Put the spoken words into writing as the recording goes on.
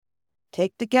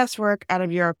Take the guesswork out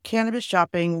of your cannabis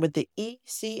shopping with the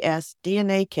ECS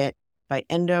DNA Kit by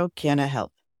Endo Canna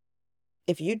Health.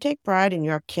 If you take pride in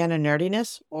your canna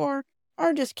nerdiness or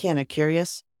are just canna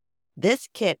curious, this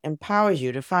kit empowers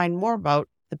you to find more about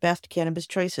the best cannabis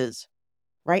choices.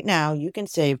 Right now, you can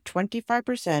save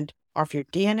 25% off your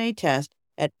DNA test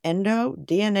at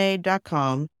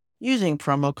endodna.com using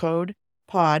promo code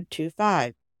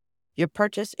POD25. Your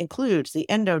purchase includes the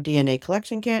Endo DNA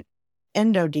Collection Kit,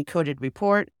 Endo Decoded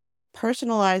Report,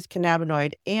 personalized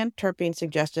cannabinoid and terpene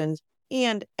suggestions,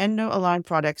 and Endo-aligned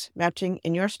products matching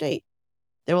in your state.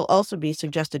 There will also be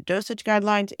suggested dosage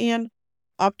guidelines and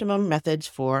optimum methods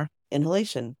for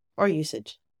inhalation or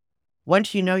usage.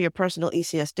 Once you know your personal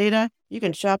ECS data, you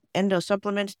can shop Endo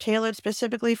supplements tailored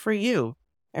specifically for you.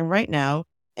 And right now,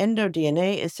 Endo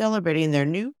DNA is celebrating their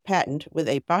new patent with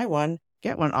a buy one,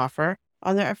 get one offer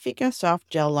on their Afika Soft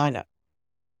Gel lineup.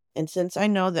 And since I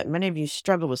know that many of you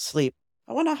struggle with sleep,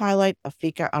 I want to highlight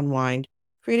Afika Unwind,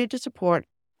 created to support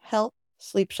health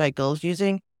sleep cycles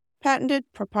using patented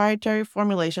proprietary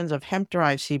formulations of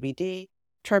hemp-derived CBD,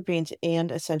 terpenes,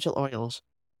 and essential oils.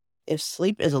 If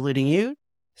sleep is eluding you,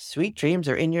 sweet dreams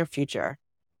are in your future.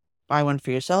 Buy one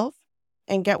for yourself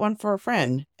and get one for a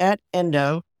friend at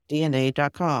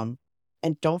endodna.com.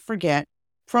 And don't forget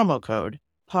promo code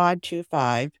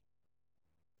POD25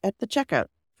 at the checkout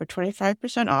for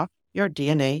 25% off your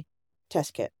DNA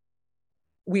test kit.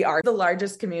 We are the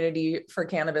largest community for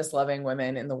cannabis-loving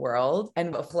women in the world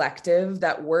and a collective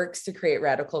that works to create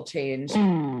radical change.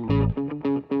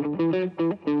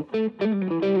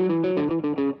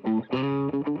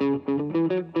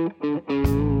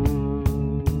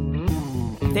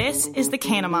 This is the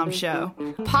Cannamom Show,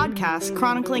 a podcast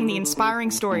chronicling the inspiring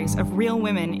stories of real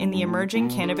women in the emerging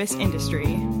cannabis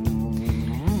industry.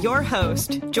 Your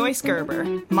host, Joyce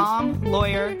Gerber, mom,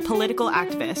 lawyer, political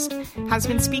activist, has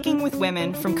been speaking with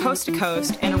women from coast to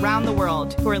coast and around the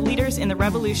world who are leaders in the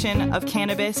revolution of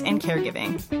cannabis and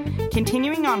caregiving,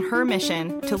 continuing on her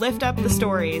mission to lift up the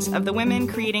stories of the women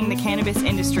creating the cannabis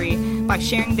industry by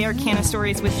sharing their canna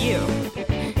stories with you.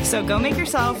 So go make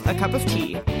yourself a cup of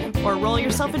tea or roll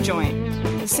yourself a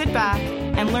joint, sit back,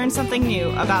 and learn something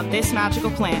new about this magical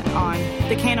plant on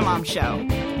The Cannamom Show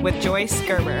with Joyce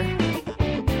Gerber.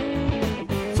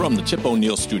 From the Tip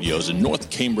O'Neill Studios in North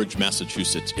Cambridge,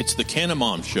 Massachusetts, it's The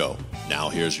Cannamom Show. Now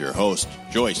here's your host,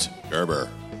 Joyce Gerber.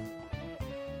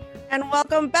 And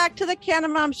welcome back to The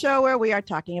Cannamom Show, where we are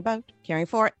talking about caring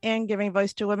for and giving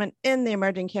voice to women in the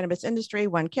emerging cannabis industry,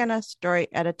 one canna story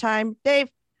at a time.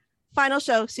 Dave, final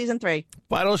show, season 3.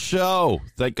 Final show.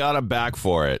 Thank God I'm back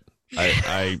for it.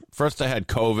 I first I had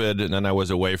COVID, and then I was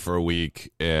away for a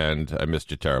week, and I missed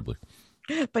you terribly.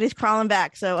 But he's crawling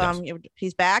back. So yes.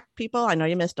 He's back, people. I know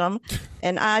you missed him.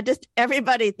 And just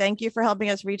everybody, thank you for helping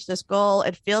us reach this goal.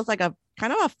 It feels like a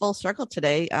kind of a full circle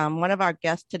today. One of our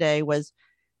guests today was,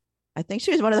 I think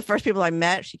she was one of the first people I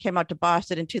met. She came out to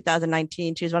Boston in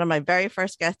 2019. She was one of my very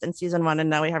first guests in season 1. And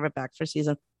now we have her back for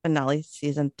season finale,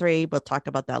 season 3. We'll talk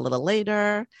about that a little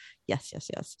later. Yes.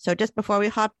 So just before we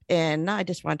hop in, I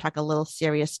just want to talk a little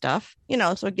serious stuff.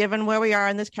 So given where we are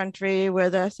in this country, where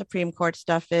the Supreme Court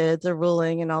stuff is, the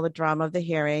ruling and all the drama of the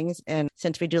hearings, and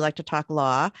since we do like to talk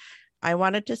law, I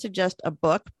wanted to suggest a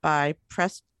book by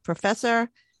Professor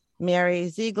Mary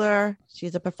Ziegler.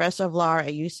 She's a professor of law at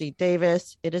UC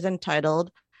Davis. It is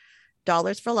entitled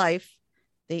Dollars for Life,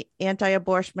 the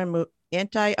Anti-Abortion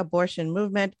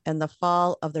Movement and the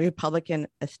Fall of the Republican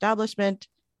Establishment.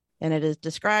 And it is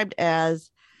described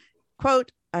as,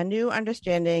 quote, a new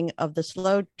understanding of the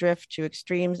slow drift to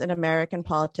extremes in American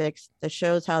politics that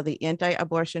shows how the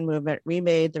anti-abortion movement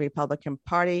remade the Republican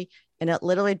Party. And it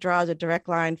literally draws a direct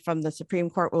line from the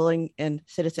Supreme Court ruling in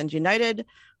Citizens United,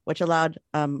 which allowed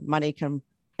money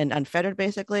and unfettered,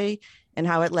 basically, and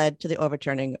how it led to the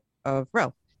overturning of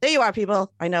Roe. There you are,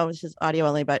 people. I know this is audio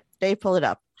only, but Dave, pull it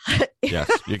up. Yes,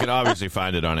 you can obviously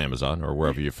find it on Amazon or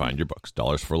wherever you find your books.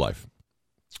 Dollars for Life.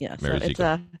 Yeah,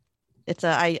 so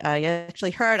I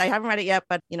actually heard, I haven't read it yet,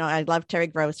 but I love Terry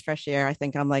Gross, Fresh Air. I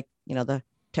think I'm like, the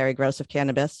Terry Gross of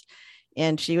cannabis.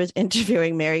 And she was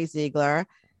interviewing Mary Ziegler,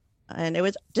 and it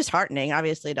was disheartening,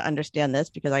 obviously, to understand this,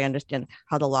 because I understand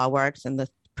how the law works and the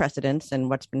precedents and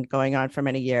what's been going on for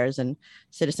many years. And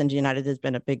Citizens United has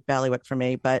been a big ballywick for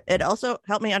me, but it also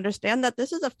helped me understand that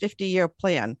this is a 50-year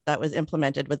plan that was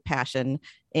implemented with passion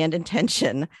and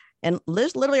intention. And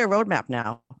there's literally a roadmap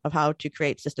now of how to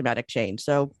create systematic change.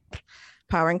 So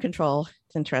power and control.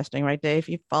 It's interesting, right, Dave?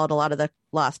 You followed a lot of the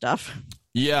law stuff.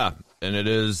 Yeah, and it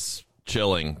is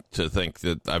chilling to think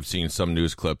that I've seen some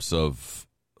news clips of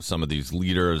some of these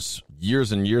leaders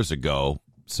years and years ago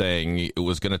saying it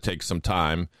was going to take some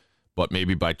time, but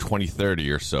maybe by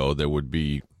 2030 or so, there would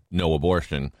be no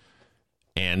abortion.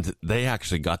 And they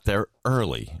actually got there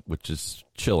early, which is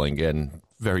chilling and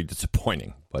very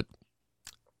disappointing. But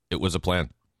it was a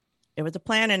plan. It was a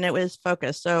plan and it was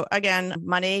focused. So again,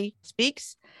 money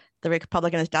speaks. The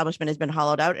Republican establishment has been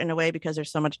hollowed out in a way because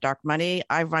there's so much dark money.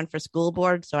 I've run for school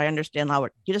board, so I understand how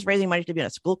you're just raising money to be on a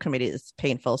school committee is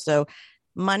painful. So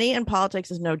money in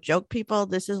politics is no joke, people.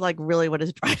 This is like really what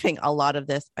is driving a lot of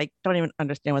this. I don't even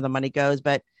understand where the money goes,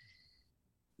 but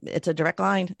it's a direct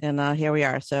line. And here we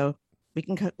are. So we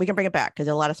can bring it back because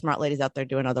there are a lot of smart ladies out there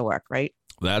doing other work, right?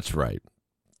 That's right.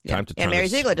 Yeah. Time to and Mary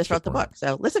Ziegler just wrote the around. book.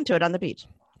 So listen to it on the beach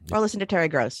or listen to Terry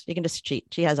Gross. You can just cheat.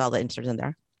 She has all the inserts in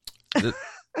there.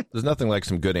 There's nothing like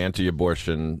some good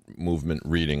anti-abortion movement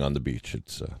reading on the beach.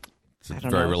 It's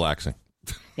very relaxing.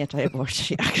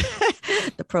 Anti-abortion.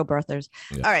 The pro-birthers.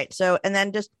 Yeah. All right. So, and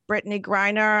then just Brittany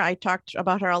Griner. I talked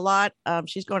about her a lot.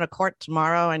 She's going to court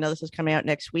tomorrow. I know this is coming out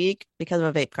next week because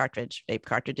of a vape cartridge. Vape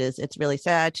cartridges. It's really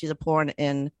sad. She's a pawn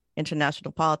in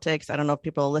international politics. I don't know if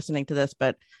people are listening to this,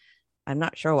 but I'm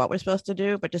not sure what we're supposed to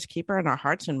do, but just keep her in our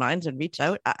hearts and minds and reach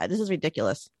out. This is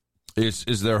ridiculous.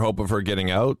 Is there hope of her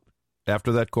getting out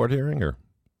after that court hearing, or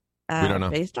we don't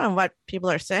know? Based on what people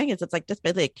are saying, it's like just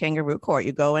basically a kangaroo court.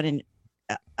 You go in and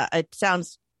it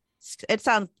sounds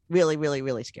really, really,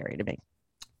 really scary to me.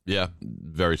 Yeah,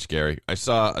 very scary. I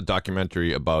saw a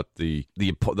documentary about the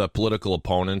political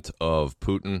opponent of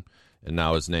Putin, and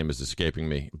now his name is escaping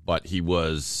me. But he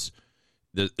was.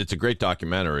 It's a great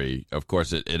documentary. Of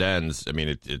course, it ends. I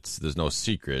mean, it's there's no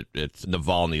secret. It's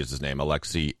Navalny is his name,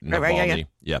 Alexei Navalny. Right,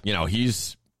 yeah, you know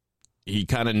he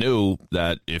kind of knew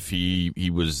that if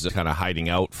he was kind of hiding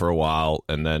out for a while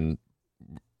and then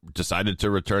decided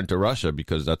to return to Russia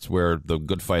because that's where the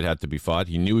good fight had to be fought.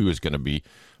 He knew he was going to be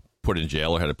put in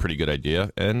jail or had a pretty good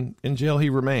idea, and in jail he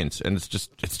remains. And it's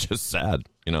just sad,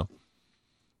 you know.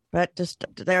 But just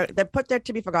they're put there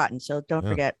to be forgotten. So don't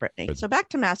forget, Brittany. Good. So back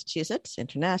to Massachusetts,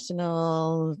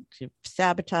 international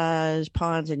sabotage,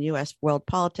 pawns in U.S. world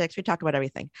politics. We talk about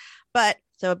everything. But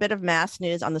so a bit of Mass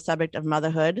news on the subject of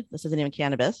motherhood. This isn't even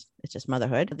cannabis. It's just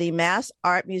motherhood. The Mass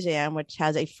Art Museum, which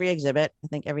has a free exhibit. I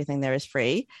think everything there is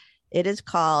free. It is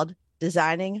called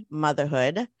Designing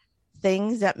Motherhood,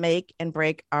 Things That Make and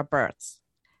Break Our Births.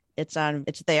 It's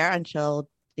there until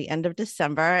the end of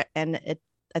December. And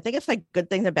I think it's like good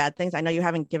things and bad things. I know you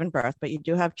haven't given birth, but you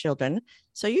do have children.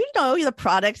 So you know the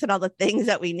products and all the things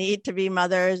that we need to be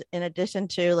mothers, in addition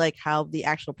to like how the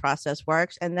actual process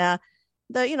works. And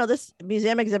this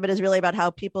museum exhibit is really about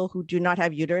how people who do not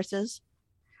have uteruses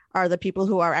are the people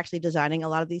who are actually designing a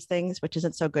lot of these things, which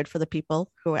isn't so good for the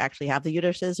people who actually have the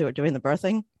uteruses, who are doing the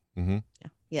birthing. Mm-hmm.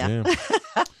 Yeah.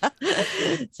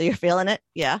 So you're feeling it?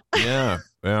 Yeah. Yeah.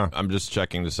 I'm just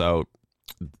checking this out.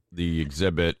 The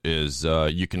exhibit is,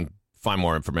 you can find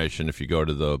more information if you go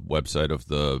to the website of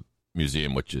the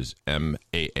museum, which is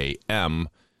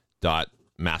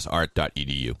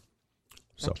maam.massart.edu.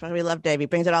 So. That's why we love Dave. He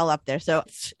brings it all up there. So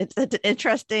it's an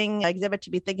interesting exhibit to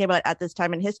be thinking about at this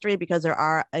time in history, because there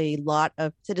are a lot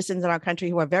of citizens in our country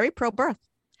who are very pro-birth.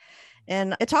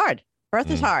 And it's hard.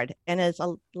 Birth is hard. And there's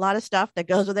a lot of stuff that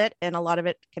goes with it. And a lot of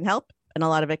it can help and a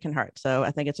lot of it can hurt. So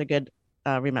I think it's a good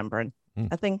remembering.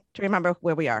 I think to remember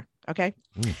where we are. Okay.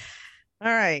 All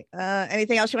right.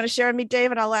 Anything else you want to share with me,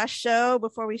 Dave, at our last show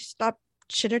before we stop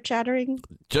chitter-chattering?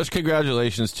 Just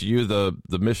congratulations to you. The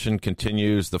mission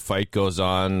continues. The fight goes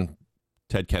on.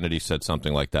 Ted Kennedy said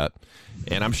something like that.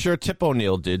 And I'm sure Tip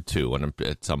O'Neill did too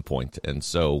at some point. And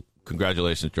so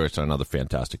congratulations, Joyce, on another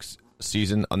fantastic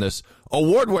season on this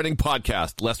award-winning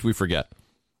podcast, lest we forget.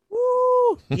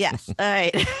 Woo! Yes. All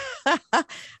right. All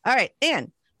right.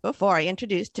 And before I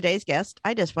introduce today's guest,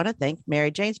 I just want to thank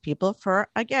Mary Jane's people for,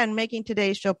 again, making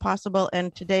today's show possible.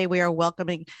 And today we are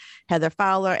welcoming Heather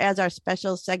Fowler as our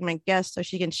special segment guest so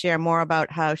she can share more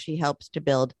about how she helps to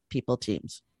build people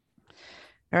teams.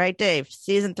 All right, Dave,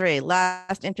 season 3,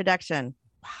 last introduction.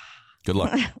 Good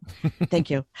luck.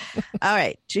 Thank you. All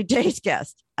right, today's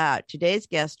guest. Today's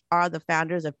guests are the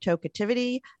founders of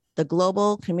Toketivity, the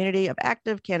global community of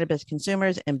active cannabis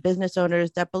consumers and business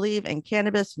owners that believe in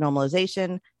cannabis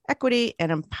normalization, equity, and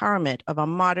empowerment of a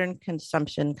modern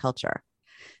consumption culture.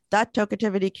 That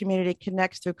Toketivity community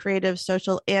connects through creative,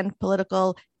 social, and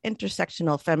political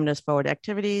intersectional feminist forward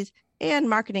activities and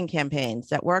marketing campaigns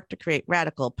that work to create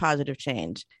radical positive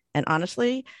change. And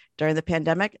honestly, during the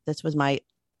pandemic, this was my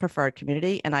preferred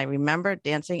community. And I remember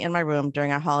dancing in my room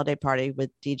during a holiday party with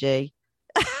DJ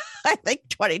I think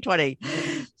 2020.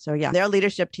 So yeah, their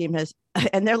leadership team is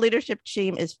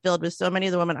filled with so many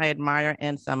of the women I admire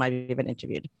and some I've even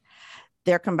interviewed.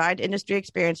 Their combined industry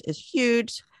experience is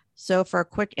huge. So for a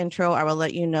quick intro, I will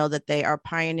let you know that they are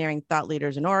pioneering thought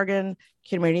leaders in Oregon,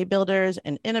 community builders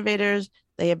and innovators.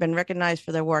 They have been recognized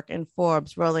for their work in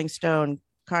Forbes, Rolling Stone,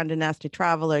 Condé Nast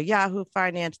Traveler, Yahoo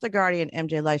Finance, The Guardian,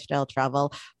 MJ Lifestyle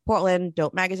Travel, Portland,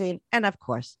 Dope Magazine, and of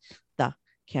course, the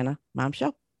Canna Mom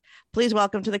Show. Please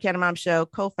welcome to the Canna Mom Show,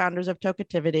 co-founders of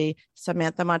Tokeativity,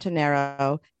 Samantha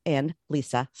Montanaro and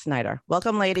Lisa Snyder.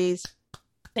 Welcome, ladies.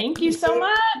 Thank you so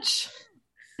much.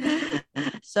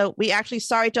 So we actually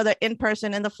saw each other in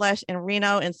person, in the flesh, in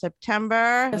Reno in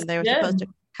September. Yes, and they were supposed to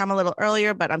come a little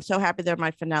earlier, but I'm so happy they're my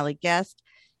finale guest.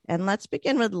 And let's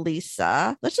begin with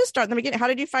Lisa. Let's just start in the beginning. How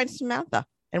did you find Samantha?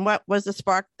 And what was the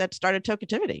spark that started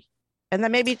Tokeativity? And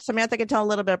then maybe Samantha can tell a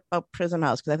little bit about Prism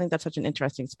House, because I think that's such an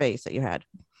interesting space that you had.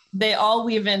 They all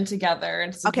weave in together.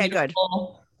 It's okay, good.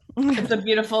 It's a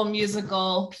beautiful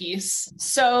musical piece.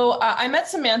 So I met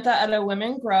Samantha at a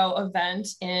Women Grow event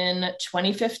in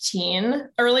 2015.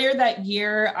 Earlier that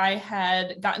year, I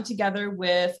had gotten together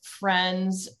with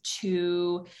friends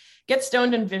to get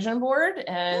stoned and vision board.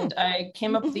 And I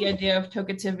came up with the idea of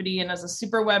Tokeativity. And as a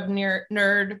super web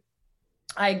nerd,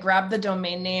 I grabbed the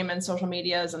domain name and social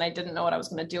medias, and I didn't know what I was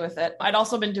going to do with it. I'd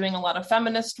also been doing a lot of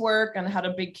feminist work and had a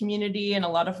big community and a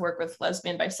lot of work with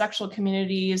lesbian, bisexual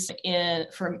communities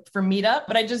for Meetup,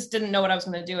 but I just didn't know what I was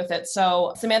going to do with it.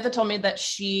 So Samantha told me that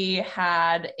she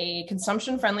had a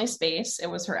consumption-friendly space. It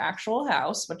was her actual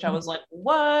house, which I was like,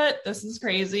 what? This is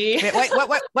crazy. Wait,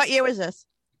 what year was this?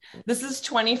 This is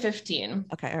 2015.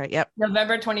 Okay, all right, yep.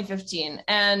 November 2015.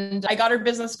 And I got her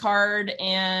business card,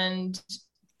 and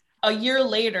a year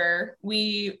later,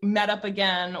 we met up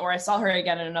again, or I saw her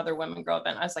again at another Women Grow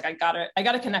event. I was like, I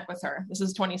gotta connect with her. This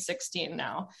is 2016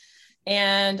 now.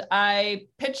 And I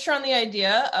pitched her on the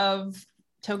idea of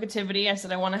Tokeativity. I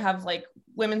said, I want to have like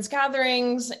women's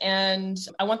gatherings, and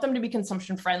I want them to be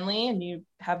consumption friendly. And you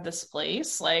have this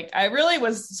place. Like, I really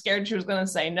was scared she was going to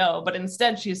say no, but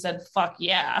instead she said, fuck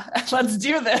yeah, let's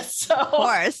do this. So of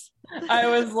course. I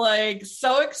was like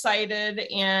so excited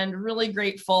and really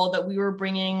grateful that we were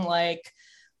bringing like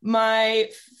my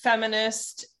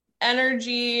feminist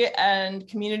energy and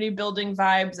community building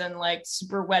vibes and like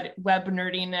super web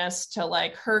nerdiness to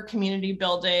like her community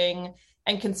building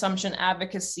and consumption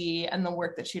advocacy and the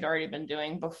work that she'd already been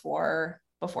doing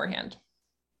beforehand.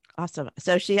 Awesome.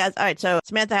 So she has, all right. So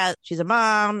Samantha she's a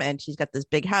mom and she's got this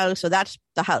big house. So that's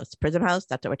the house, Prism House.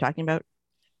 That's what we're talking about.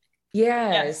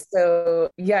 Yeah. Yes.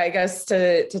 So I guess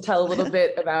to tell a little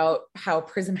bit about how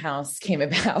Prism House came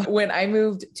about. When I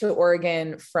moved to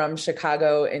Oregon from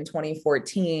Chicago in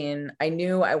 2014, I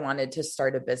knew I wanted to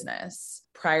start a business.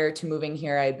 Prior to moving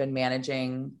here, I'd been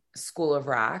managing School of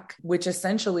Rock, which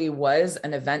essentially was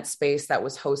an event space that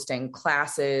was hosting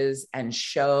classes and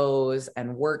shows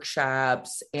and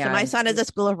workshops. And so my son is a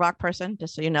School of Rock person,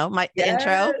 just so you know. The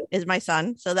intro is my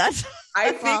son. So that's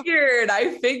I figured.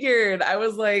 I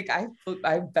was like,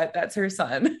 I bet that's her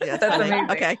son. Yeah, that's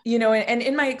amazing. Okay. You know, and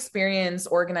in my experience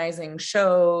organizing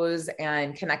shows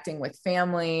and connecting with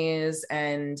families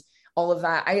and all of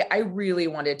that, I really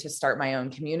wanted to start my own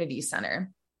community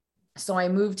center. So I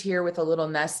moved here with a little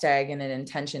nest egg and an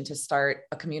intention to start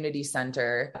a community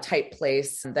center type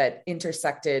place that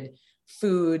intersected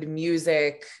food,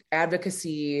 music,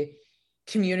 advocacy,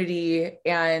 community,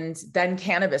 and then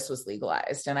cannabis was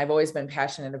legalized. And I've always been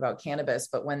passionate about cannabis,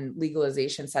 but when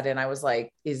legalization set in, I was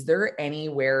like, is there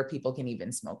anywhere people can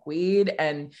even smoke weed?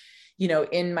 And, you know,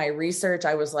 in my research,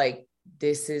 I was like,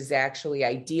 this is actually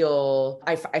ideal.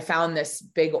 I found this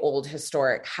big old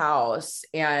historic house,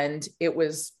 and it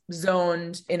was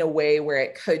zoned in a way where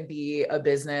it could be a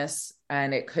business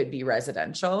and it could be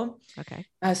residential. Okay.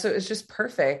 So it was just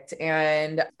perfect.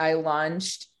 And I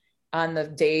launched on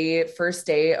the first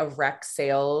day of rec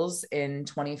sales in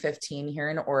 2015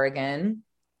 here in Oregon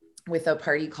with a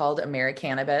party called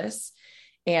Cannabis.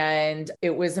 And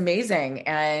it was amazing.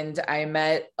 And I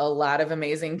met a lot of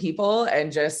amazing people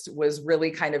and just was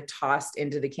really kind of tossed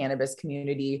into the cannabis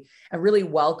community and really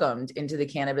welcomed into the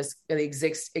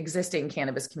existing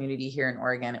cannabis community here in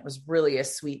Oregon. It was really a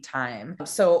sweet time.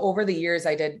 So over the years,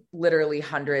 I did literally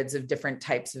hundreds of different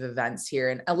types of events here.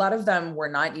 And a lot of them were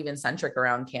not even centric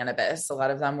around cannabis. A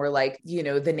lot of them were like, you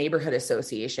know, the neighborhood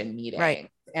association meeting. Right.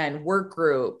 And work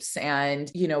groups and,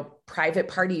 you know, private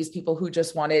parties, people who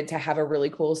just wanted to have a really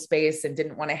cool space and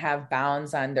didn't want to have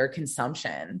bounds on their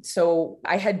consumption. So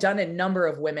I had done a number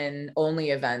of women only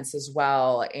events as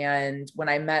well. And when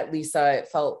I met Lisa,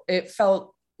 it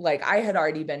felt like I had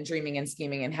already been dreaming and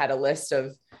scheming and had a list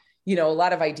of, you know, a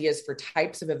lot of ideas for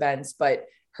types of events, but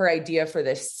her idea for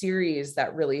this series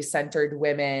that really centered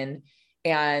women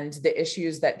and the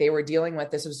issues that they were dealing with.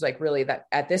 This was like really that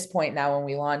at this point now, when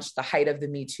we launched, the height of the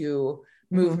Me Too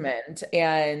movement.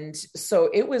 And so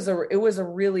it was a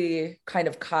really kind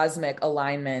of cosmic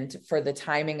alignment for the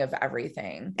timing of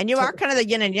everything. And you are kind of the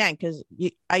yin and yang, because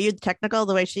are you technical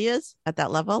the way she is at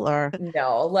that level, or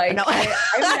no? Like no.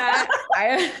 I'm not.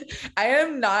 I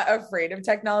am not afraid of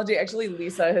technology. Actually,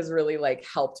 Lisa has really like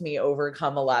helped me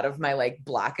overcome a lot of my like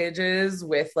blockages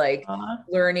with like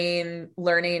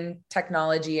learning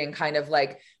technology and kind of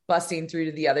like busting through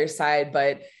to the other side.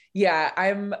 But yeah,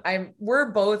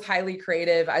 we're both highly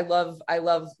creative. I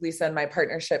love Lisa and my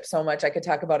partnership so much. I could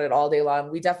talk about it all day long.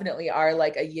 We definitely are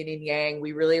like a yin and yang.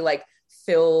 We really like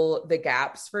fill the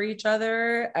gaps for each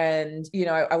other. And, you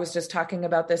know, I was just talking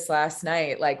about this last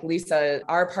night, like Lisa,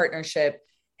 our partnership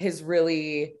has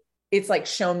really, it's like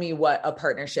shown me what a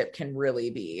partnership can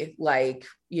really be. Like,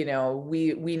 you know,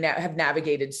 we have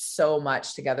navigated so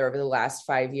much together over the last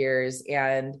 5 years,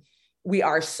 and we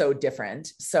are so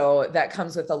different. So that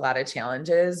comes with a lot of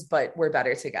challenges, but we're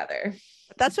better together.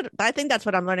 That's what I think. That's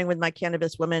what I'm learning with my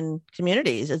cannabis women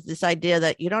communities, is this idea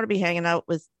that you don't want to be hanging out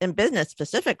with, in business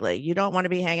specifically, you don't want to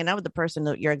be hanging out with the person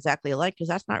that you're exactly alike, because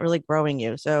that's not really growing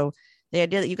you. So the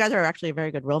idea that you guys are actually a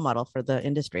very good role model for the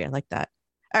industry. I like that.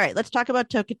 All right, let's talk about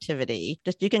Tokeativity.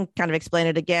 Just, you can kind of explain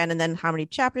it again, and then how many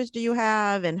chapters do you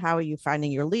have, and how are you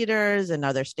finding your leaders, and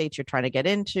other states you're trying to get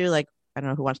into? Like, I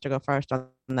don't know who wants to go first on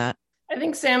that. I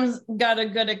think Sam's got a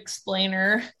good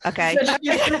explainer. Okay. All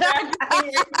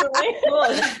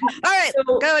right,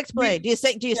 so, go explain. Do you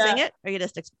sing it, or you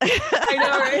just I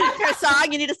know, right? A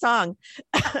song? You need a song.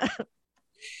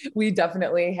 We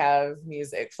definitely have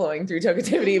music flowing through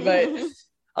Tokeativity, but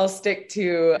I'll stick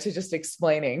to just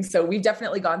explaining. So we've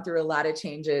definitely gone through a lot of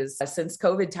changes since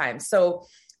COVID time. So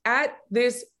at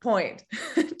this point,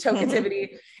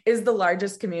 Tokeativity is the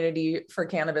largest community for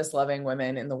cannabis loving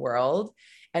women in the world.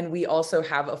 And we also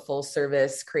have a full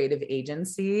service creative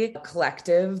agency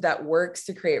collective that works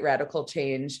to create radical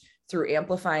change through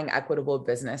amplifying equitable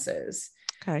businesses.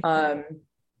 Okay.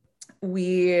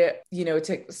 We, you know,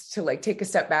 to like take a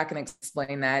step back and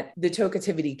explain that the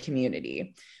Tokeativity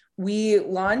community, we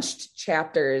launched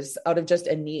chapters out of just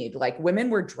a need. Like, women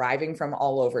were driving from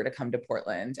all over to come to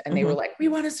Portland, and they were like, we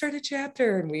want to start a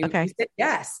chapter. And we said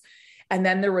yes. And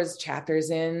then there was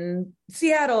chapters in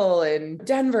Seattle and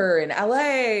Denver and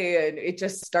LA, and it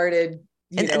just started.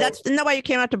 Isn't that why you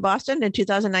came out to Boston in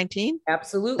 2019?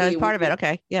 Absolutely. That was part of it.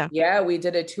 Okay. Yeah. Yeah. We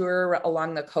did a tour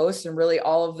along the coast, and really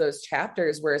all of those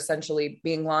chapters were essentially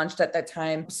being launched at that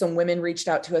time. Some women reached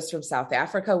out to us from South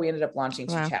Africa. We ended up launching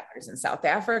 2 chapters in South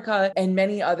Africa and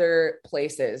many other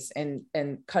places and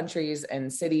countries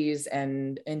and cities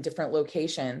and in different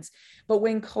locations. But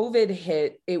when COVID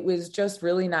hit, it was just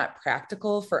really not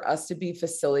practical for us to be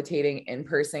facilitating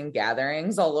in-person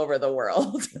gatherings all over the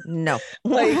world. No.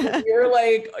 Like, you're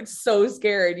like so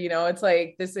scared, you know, it's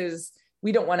like,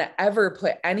 we don't want to ever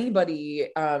put anybody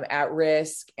at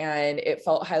risk. And it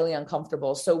felt highly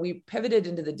uncomfortable. So we pivoted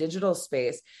into the digital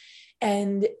space,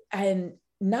 and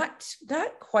not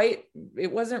quite,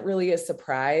 it wasn't really a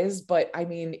surprise, but I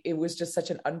mean, it was just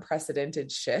such an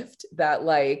unprecedented shift that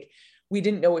like, we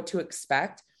didn't know what to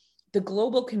expect. The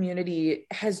global community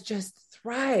has just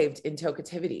thrived in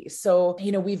Tokeativity. So,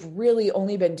 you know, we've really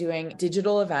only been doing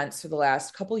digital events for the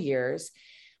last couple of years,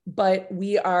 but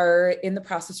we are in the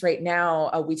process right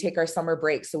now. We take our summer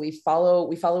break. So we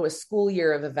follow a school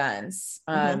year of events.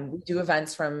 We do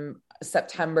events from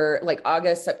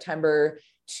August, September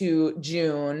to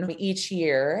June each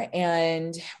year.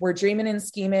 And we're dreaming and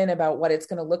scheming about what it's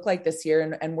going to look like this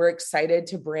year. And we're excited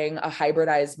to bring a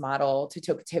hybridized model to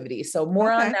Tokeativity. So more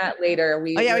on that later.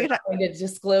 We're not going to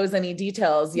disclose any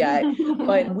details yet,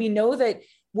 but we know that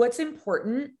what's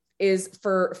important is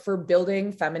for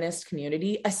building feminist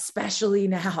community, especially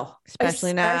now,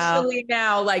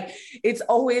 like it's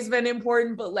always been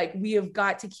important, but like we have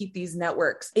got to keep these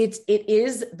networks. It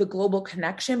is the global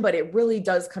connection, but it really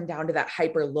does come down to that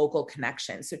hyper local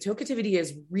connection. So Tokeativity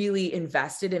is really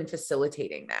invested in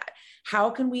facilitating that. How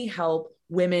can we help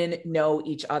women know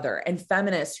each other, and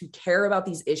feminists who care about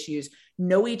these issues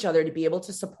know each other to be able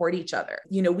to support each other?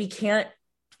 You know,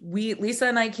 Lisa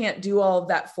and I can't do all of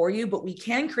that for you, but we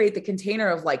can create the container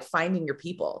of like finding your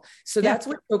people. So that's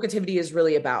what Tokeativity is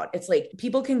really about. It's like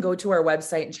people can go to our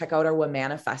website and check out our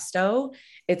WAManifesto.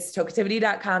 It's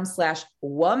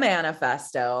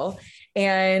tokeativity.com/WAManifesto.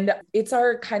 And it's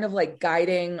our kind of like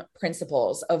guiding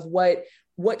principles of what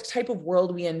type of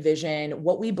world we envision,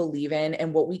 what we believe in,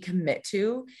 and what we commit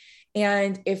to.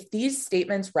 And if these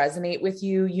statements resonate with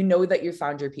you, you know that you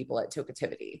found your people at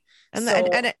Tokeativity. And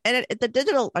the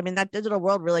digital, I mean, that digital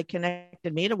world really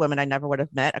connected me to women I never would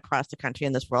have met across the country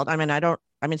in this world. I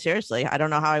mean, seriously, I don't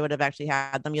know how I would have actually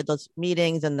had them. You had those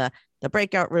meetings and the the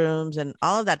breakout rooms and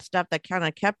all of that stuff that kind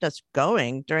of kept us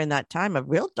going during that time of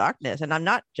real darkness. And I'm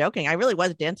not joking. I really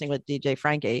was dancing with DJ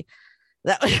Frankie.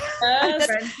 That was, Yes.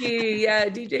 Frenchie. Yeah,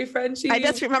 DJ Frenchie. I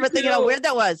just remember thinking how weird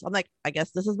that was. I'm like, I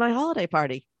guess this is my holiday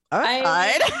party. All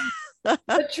right.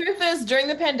 The truth is, during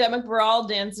the pandemic, we're all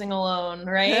dancing alone,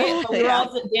 right? But we're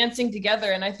all dancing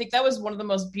together. And I think that was one of the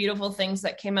most beautiful things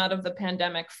that came out of the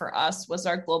pandemic for us was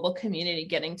our global community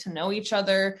getting to know each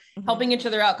other, helping each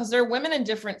other out. Because there are women in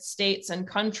different states and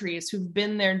countries who've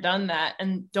been there, done that,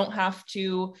 and don't have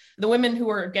to, the women who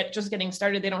are just getting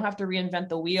started, they don't have to reinvent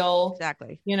the wheel,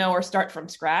 Exactly. or start from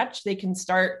scratch. They can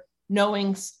start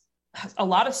knowing a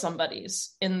lot of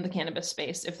somebodies in the cannabis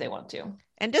space if they want to.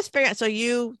 And just figure out, so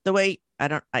the way,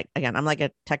 again, I'm like a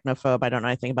technophobe. I don't know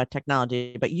anything about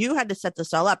technology, but you had to set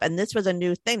this all up. And this was a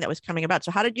new thing that was coming about.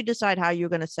 So how did you decide how you were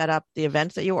going to set up the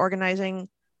events that you were organizing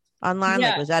online? Yeah.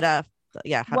 Like, was that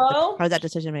how was that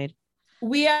decision made?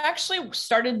 We actually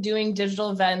started doing digital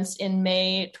events in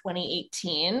May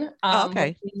 2018.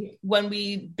 Okay. When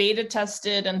we beta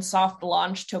tested and soft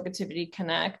launched Toketivity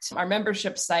Connect, our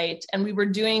membership site, and we were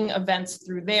doing events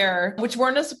through there, which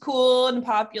weren't as cool and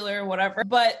popular, whatever.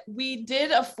 But we did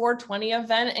a 420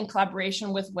 event in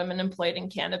collaboration with women employed in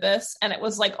cannabis. And it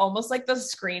was like almost like the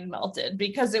screen melted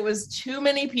because it was too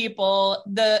many people.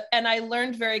 And I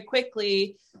learned very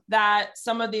quickly that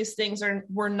some of these things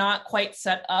were not quite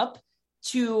set up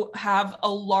to have a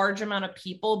large amount of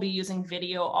people be using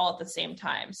video all at the same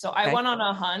time. So I went on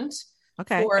a hunt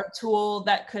for a tool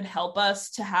that could help us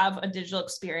to have a digital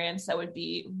experience that would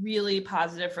be really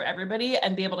positive for everybody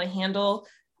and be able to handle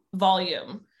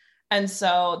volume. And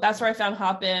so that's where I found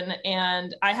Hopin.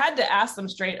 And I had to ask them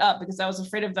straight up because I was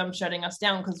afraid of them shutting us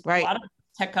down because a lot of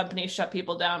tech companies shut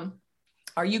people down.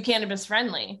 Are you cannabis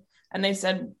friendly? And they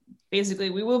said, basically,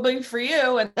 we will be for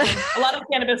you. And a lot of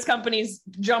cannabis companies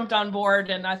jumped on board.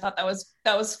 And I thought that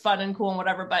was fun and cool and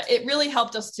whatever. But it really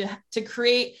helped us to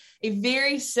create a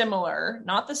very similar,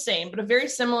 not the same, but a very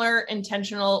similar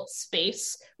intentional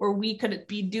space where we could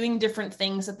be doing different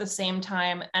things at the same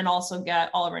time and also get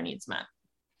all of our needs met.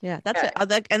 Yeah, that's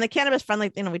it. And the cannabis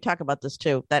friendly, we talk about this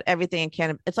too, that everything in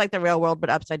cannabis, it's like the real world, but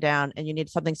upside down. And you need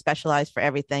something specialized for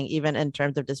everything, even in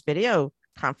terms of this video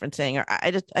conferencing.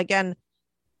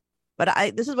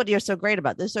 This is what you're so great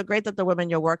about. This is so great that the women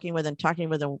you're working with and talking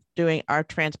with and doing are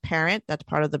transparent. That's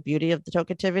part of the beauty of the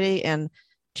Toketivity and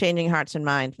changing hearts and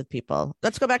minds with people.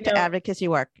 Let's go back to advocacy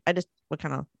work. I'm just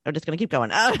going to keep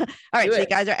going. All right. So you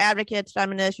guys are advocates,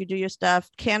 feminists, you do your stuff.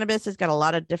 Cannabis has got a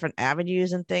lot of different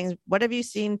avenues and things. What have you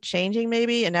seen changing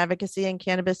maybe in advocacy and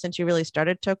cannabis since you really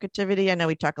started Toketivity? I know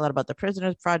we talk a lot about the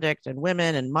Prisoners Project and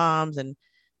women and moms, and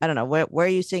I don't know, where are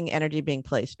you seeing energy being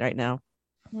placed right now?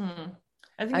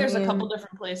 I think there's a couple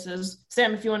different places.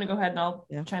 Sam, if you want to go ahead and I'll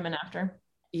chime in after.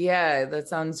 Yeah, that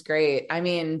sounds great. I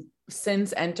mean,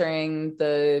 since entering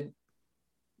the,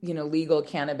 legal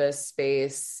cannabis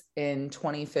space in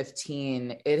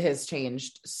 2015, it has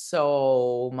changed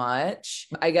so much.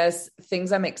 I guess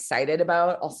things I'm excited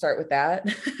about, I'll start with that.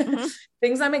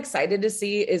 Things I'm excited to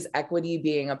see is equity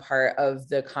being a part of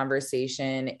the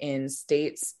conversation in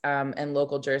states and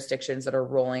local jurisdictions that are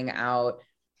rolling out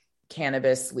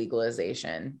cannabis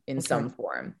legalization in some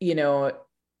form.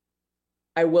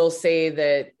 I will say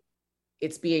that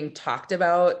it's being talked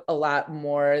about a lot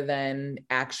more than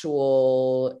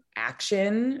actual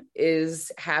action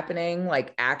is happening,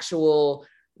 like actual,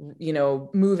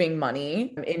 moving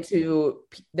money into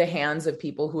the hands of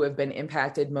people who have been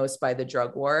impacted most by the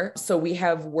drug war. So we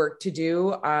have work to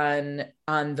do on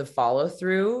the follow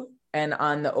through and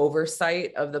on the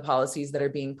oversight of the policies that are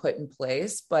being put in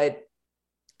place. But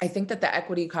I think that the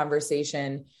equity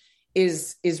conversation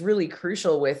is really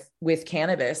crucial with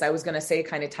cannabis. I was going to say,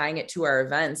 kind of tying it to our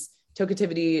events,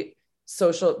 Toketivity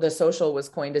the social was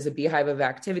coined as a beehive of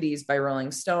activities by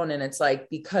Rolling Stone. And it's like,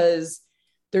 because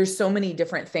there's so many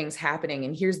different things happening.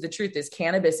 And here's the truth is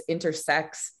cannabis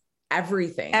intersects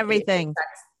everything.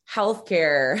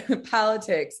 Healthcare,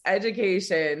 politics,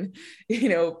 education,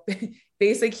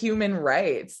 basic human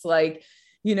rights. Like,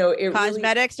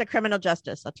 cosmetics to criminal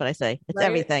justice. That's what I say. It's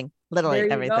everything,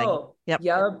 literally everything. Go.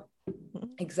 Yep.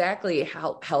 Exactly.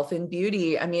 Health and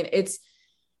beauty. I mean, it's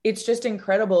just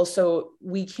incredible. So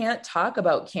we can't talk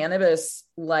about cannabis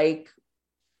like,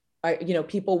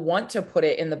 people want to put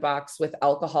it in the box with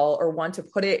alcohol or want to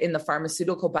put it in the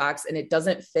pharmaceutical box, and it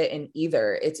doesn't fit in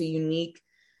either. It's a unique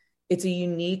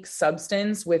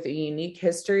substance with a unique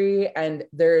history. And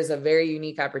there is a very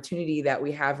unique opportunity that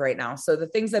we have right now. So the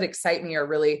things that excite me are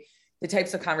really the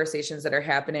types of conversations that are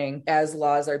happening as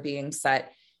laws are being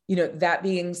set. That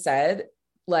being said,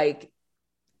 like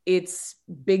it's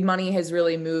big money has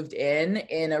really moved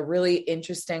in a really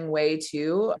interesting way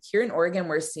too. Here in Oregon,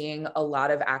 we're seeing a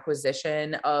lot of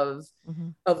acquisition of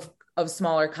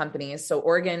smaller companies. So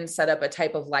Oregon set up a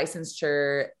type of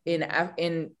licensure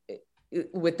in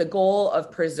with the goal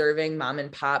of preserving mom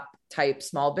and pop type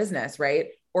small business, right?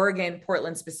 Oregon,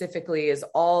 Portland specifically, is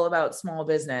all about small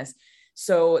business.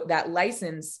 So that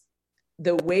license,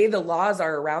 the way the laws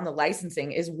are around the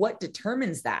licensing is what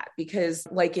determines that. Because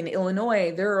like in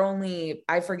Illinois, there are only,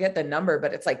 I forget the number,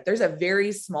 but it's like there's a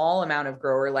very small amount of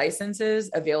grower licenses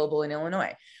available in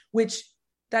Illinois, which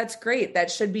that's great.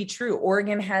 That should be true.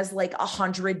 Oregon has like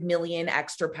 100 million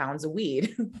extra pounds of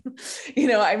weed.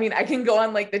 I mean, I can go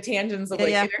on like the tangents of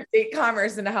interstate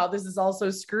commerce and how this is also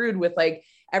screwed with like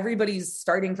everybody's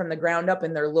starting from the ground up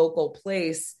in their local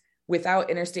place without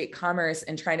interstate commerce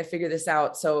and trying to figure this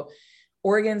out. So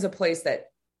Oregon's a place that,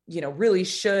 really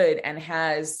should and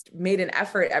has made an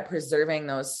effort at preserving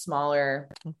those smaller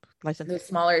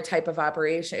type of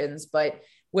operations. But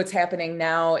what's happening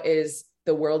now is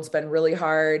the world's been really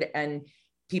hard and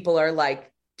people are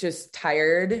like just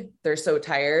tired. They're so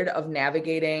tired of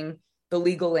navigating the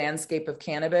legal landscape of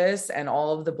cannabis and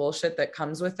all of the bullshit that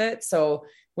comes with it. So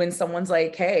when someone's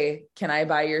like, hey, can I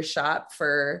buy your shop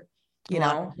for,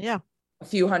 a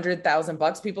few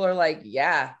 $100,000, people are like,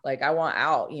 yeah, like I want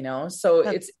out, so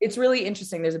it's really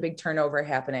interesting. There's a big turnover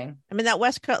happening. I mean, that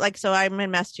West Coast, so I'm in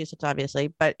Massachusetts,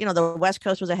 obviously, but the West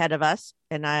Coast was ahead of us.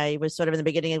 And I was sort of in the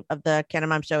beginning of the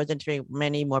Cannabis show, I was interviewing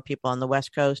many more people on the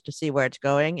West Coast to see where it's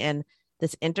going. And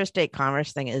this interstate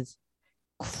commerce thing is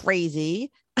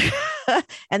crazy.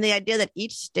 And the idea that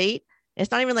each state, it's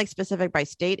not even like specific by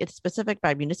state, it's specific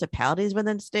by municipalities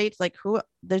within states. Like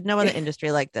there's no other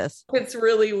industry like this. It's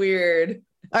really weird.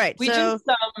 All right. We just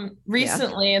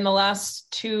recently in the last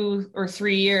 2 or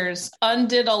 3 years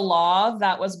undid a law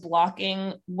that was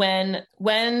blocking when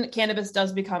cannabis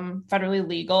does become federally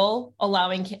legal,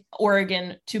 allowing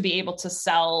Oregon to be able to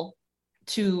sell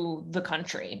to the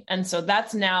country. And so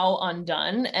that's now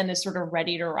undone and is sort of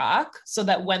ready to rock, so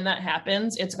that when that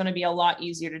happens, it's going to be a lot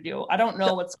easier to do. I don't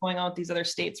know what's going on with these other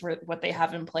states, what they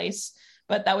have in place,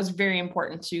 but that was very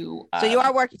important to. So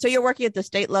you're working at the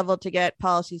state level to get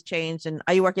policies changed. And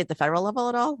are you working at the federal level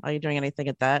at all? Are you doing anything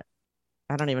at that?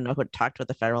 I don't even know who talked with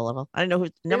the federal level. I don't know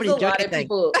nobody's doing anything.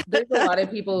 There's a lot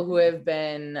of people who have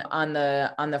been on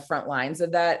the front lines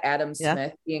of that. Adam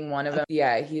Smith being one of them.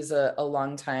 Yeah, he's a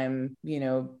long time,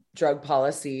 drug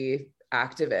policy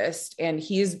activist, and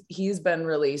he's been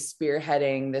really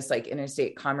spearheading this like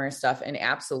interstate commerce stuff. And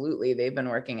absolutely, they've been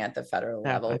working at the federal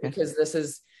level because this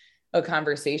is a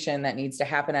conversation that needs to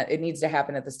happen at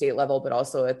the state level, but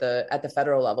also at the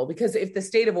federal level. Because if the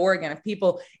state of Oregon,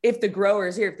 if the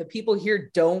growers here, if the people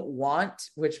here don't want,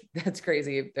 which that's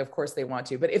crazy, of course they want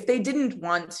to, but if they didn't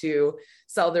want to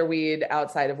sell their weed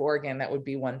outside of Oregon, that would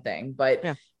be one thing. But,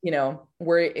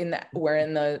 we're in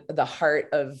the heart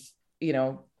of,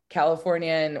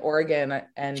 California and Oregon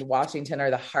and Washington are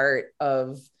the heart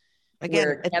of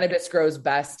where cannabis grows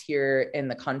best here in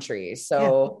the country.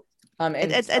 So the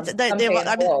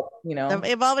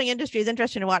evolving industry is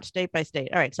interesting to watch state by state.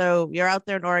 All right. So you're out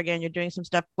there in Oregon, you're doing some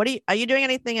stuff. Are you doing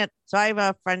anything so I have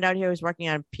a friend out here who's working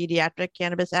on pediatric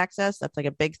cannabis access. That's like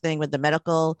a big thing with the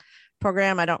medical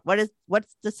program.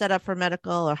 What's the setup for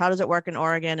medical, or how does it work in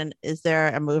Oregon? And is there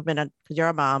a movement, because you're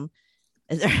a mom,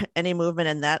 is there any movement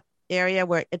in that area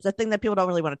where it's a thing that people don't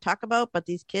really want to talk about, but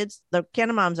these kids, the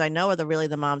Canna moms I know are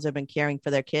the moms who have been caring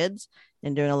for their kids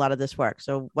and doing a lot of this work.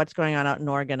 So what's going on out in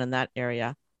Oregon in that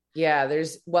area? Yeah,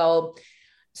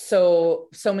 so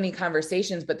many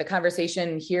conversations, but the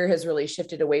conversation here has really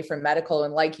shifted away from medical.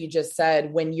 And like you just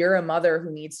said, when you're a mother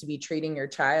who needs to be treating your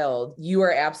child, you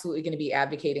are absolutely going to be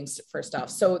advocating for stuff.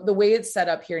 So the way it's set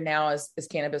up here now is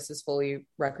cannabis is fully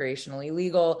recreationally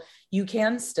legal. You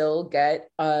can still get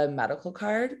a medical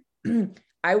card.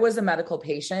 I was a medical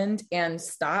patient and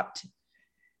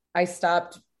I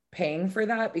stopped paying for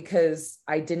that because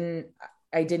I didn't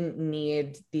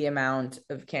need the amount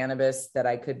of cannabis that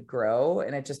I could grow.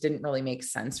 And it just didn't really make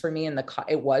sense for me. And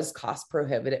it was cost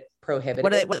prohibitive.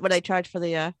 What they charge for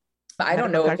the, I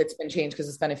don't know if it's been changed because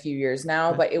it's been a few years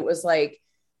now, but it was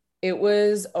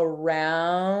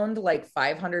around like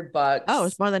 $500. Oh,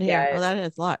 it's more than here. Oh, that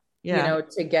is a lot. Yeah.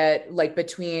 To get like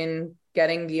between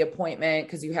getting the appointment,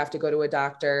 because you have to go to a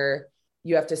doctor,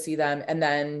 you have to see them, and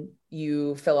then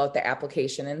you fill out the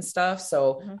application and stuff.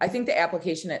 So I think the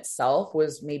application itself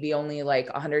was maybe only like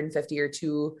 $150 or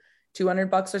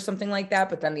 $200 or something like that,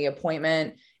 but then the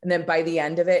appointment, and then by the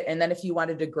end of it, and then if you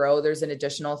wanted to grow, there's an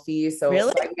additional fee. So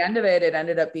Really? by the end of it, it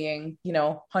ended up being,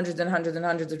 hundreds and hundreds and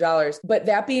hundreds of dollars. But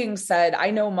that being said,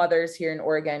 I know mothers here in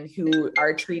Oregon who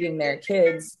are treating their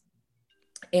kids,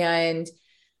 and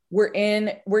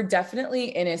we're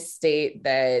definitely in a state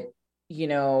that,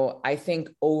 I think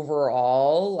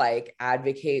overall like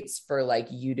advocates for like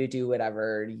you to do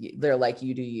whatever they're like,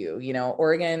 you do you.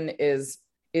 Oregon is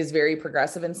very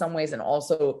progressive in some ways and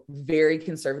also very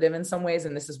conservative in some ways.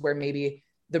 And this is where maybe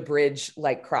the bridge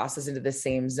like crosses into the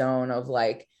same zone of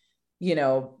like,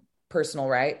 personal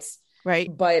rights. Right.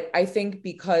 But I think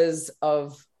because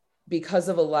of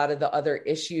a lot of the other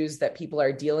issues that people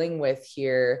are dealing with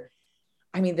here,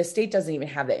 I mean, the state doesn't even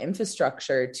have the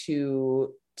infrastructure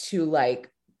to like,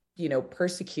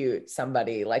 persecute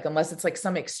somebody, like, unless it's like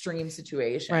some extreme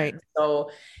situation. Right. So,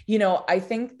 I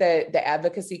think that the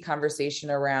advocacy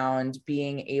conversation around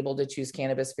being able to choose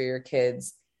cannabis for your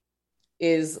kids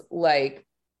is like,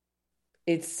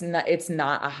 it's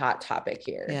not a hot topic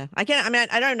here. Yeah. I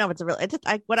don't know if it's a real, I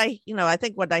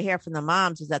think what I hear from the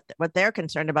moms is that what they're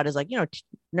concerned about is like,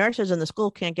 nurses in the school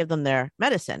can't give them their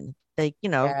medicine. They,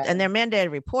 and they're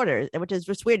mandated reporters, which is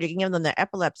just weird. You can give them their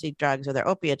epilepsy drugs or their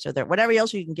opiates or their whatever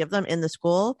else you can give them in the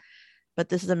school. But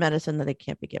this is a medicine that they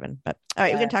can't be given. But all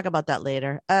right, we can talk about that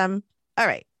later. All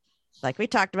right. Like we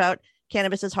talked about,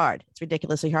 cannabis is hard. It's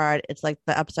ridiculously hard. It's like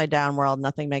the upside down world.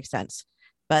 Nothing makes sense.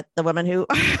 But the women who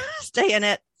stay in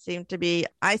it seem to be,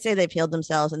 I say they've healed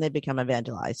themselves and they've become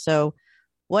evangelized. So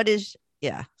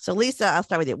So Lisa, I'll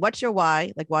start with you. What's your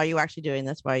why? Like, why are you actually doing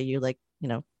this? Why are you like,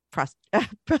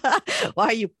 why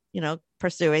are you,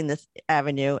 pursuing this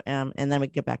avenue? And then we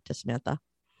get back to Samantha.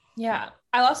 Yeah.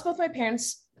 I lost both my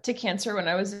parents to cancer when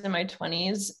I was in my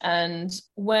 20s. And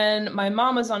when my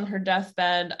mom was on her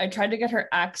deathbed, I tried to get her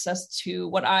access to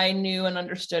what I knew and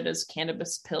understood as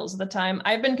cannabis pills at the time.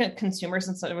 I've been a consumer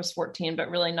since I was 14, but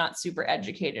really not super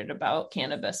educated about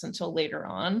cannabis until later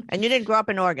on. And you didn't grow up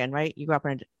in Oregon, right? You grew up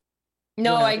in...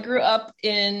 No, I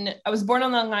was born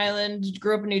on Long Island,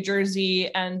 grew up in New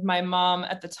Jersey, and my mom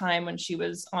at the time when she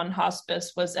was on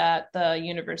hospice was at the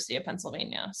University of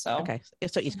Pennsylvania. So, okay.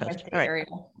 So East Coast. All right. Area.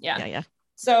 Yeah. Yeah.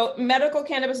 So medical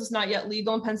cannabis is not yet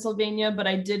legal in Pennsylvania, but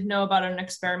I did know about an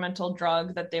experimental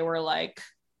drug that they were like,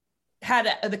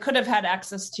 they could have had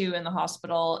access to in the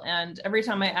hospital. And every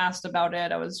time I asked about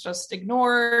it, I was just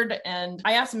ignored. And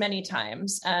I asked many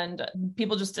times and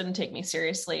people just didn't take me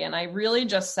seriously. And I really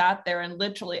just sat there and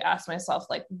literally asked myself,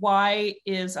 like, why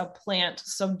is a plant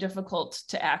so difficult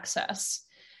to access?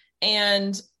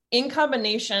 And in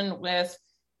combination with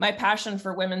my passion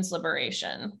for women's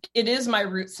liberation, it is my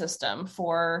root system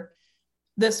for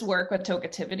this work with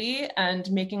toketivity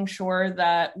and making sure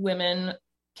that women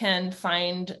can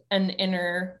find an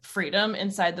inner freedom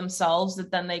inside themselves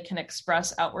that then they can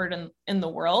express outward in the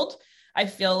world. I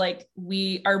feel like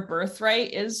our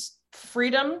birthright is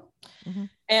freedom. Mm-hmm.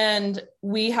 And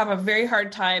we have a very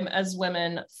hard time as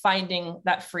women finding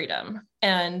that freedom.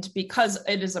 And because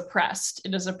it is oppressed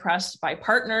by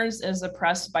partners, it is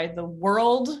oppressed by the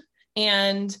world,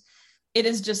 and it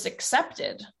is just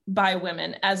accepted by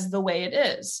women as the way it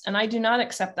is. And I do not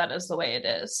accept that as the way it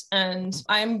is. And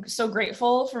I'm so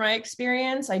grateful for my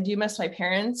experience. I do miss my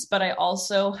parents, but I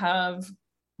also have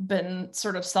been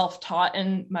sort of self-taught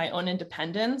in my own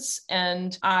independence.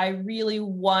 And I really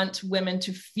want women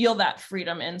to feel that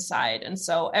freedom inside. And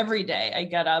so every day I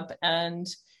get up and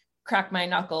crack my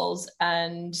knuckles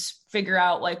and figure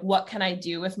out, like, what can I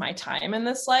do with my time in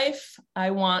this life?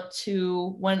 I want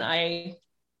to, when I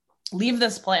leave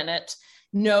this planet,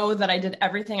 know that I did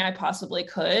everything I possibly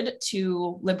could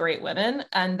to liberate women.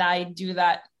 And I do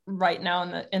that right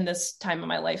now in this time of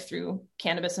my life through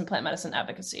cannabis and plant medicine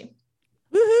advocacy.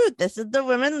 Woohoo! This is the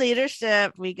women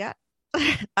leadership we got.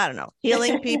 I don't know,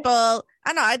 healing people.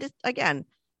 Again,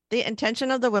 the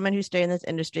intention of the women who stay in this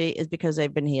industry is because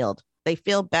they've been healed. They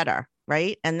feel better,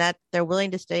 right? And that they're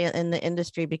willing to stay in the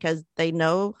industry because they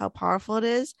know how powerful it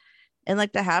is. And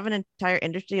like to have an entire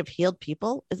industry of healed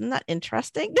people, isn't that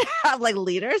interesting to have like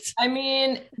leaders? I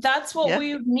mean, that's what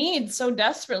we need so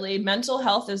desperately. Mental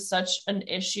health is such an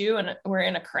issue, and we're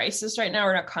in a crisis right now.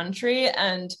 We're in a country,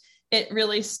 and it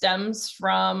really stems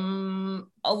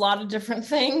from a lot of different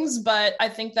things. But I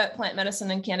think that plant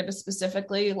medicine and cannabis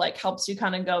specifically like helps you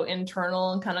kind of go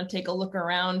internal and kind of take a look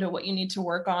around at what you need to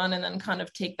work on, and then kind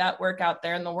of take that work out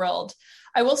there in the world.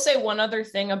 I will say one other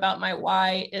thing about my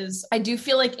why is I do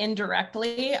feel like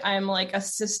indirectly I'm like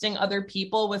assisting other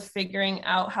people with figuring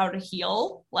out how to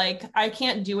heal. Like, I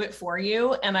can't do it for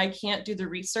you, and I can't do the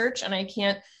research, and I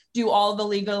can't do all the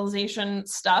legalization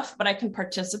stuff, but I can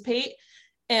participate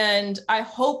And I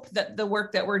hope that the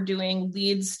work that we're doing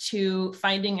leads to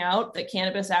finding out that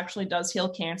cannabis actually does heal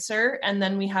cancer. And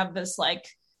then we have this like,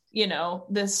 you know,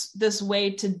 this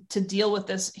way to deal with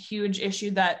this huge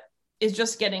issue that is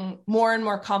just getting more and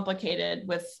more complicated,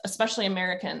 with especially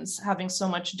Americans having so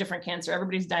much different cancer.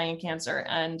 Everybody's dying of cancer.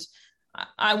 And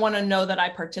I want to know that I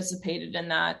participated in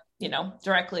that, you know,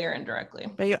 directly or indirectly.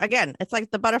 But again, it's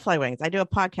like the butterfly wings. I do a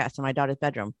podcast in my daughter's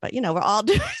bedroom, but, you know, we're all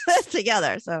doing this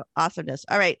together. So awesomeness.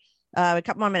 All right. A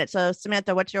couple more minutes. So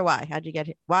Samantha, what's your why? How'd you get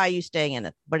here? Why are you staying in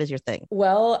it? What is your thing?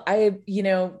 Well,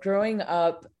 growing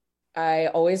up, I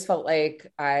always felt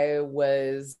like I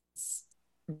was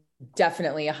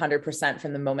definitely 100%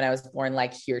 from the moment I was born,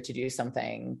 like here to do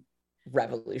something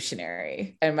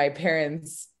revolutionary. And my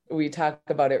parents, we talk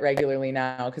about it regularly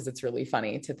now because it's really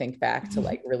funny to think back to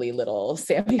like really little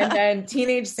Sammy. And then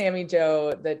teenage Sammy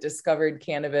Joe that discovered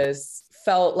cannabis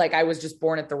felt like I was just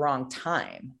born at the wrong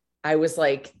time. I was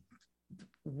like,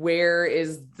 where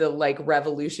is the like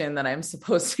revolution that I'm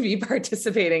supposed to be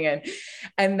participating in?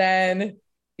 And then,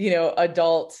 you know,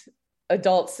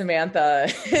 adult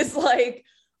Samantha is like,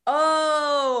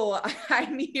 oh,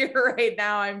 I'm here right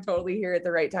now. I'm totally here at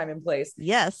the right time and place.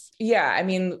 Yes. Yeah. I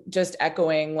mean, just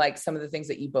echoing like some of the things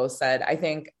that you both said, I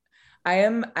think I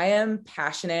am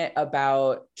passionate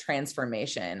about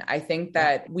transformation. I think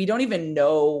that we don't even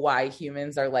know why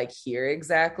humans are like here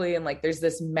exactly. And like, there's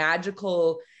this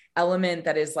magical element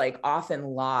that is like often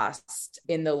lost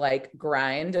in the like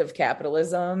grind of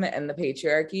capitalism and the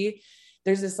patriarchy.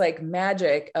 There's this like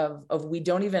magic of we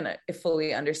don't even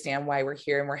fully understand why we're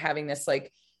here. And we're having this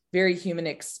like very human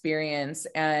experience.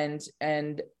 And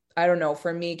I don't know,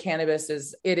 for me, cannabis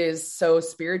is so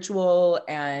spiritual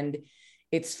and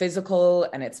it's physical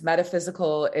and it's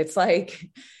metaphysical. It's like,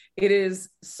 it is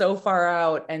so far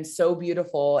out and so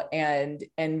beautiful and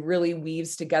really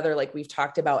weaves together, like we've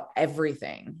talked about,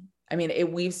 everything. I mean,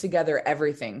 it weaves together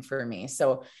everything for me.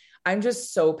 So I'm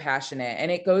just so passionate,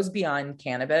 and it goes beyond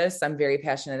cannabis. I'm very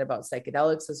passionate about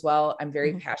psychedelics as well. I'm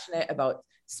very passionate about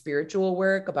spiritual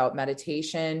work, about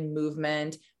meditation,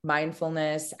 movement,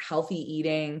 mindfulness, healthy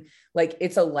eating. Like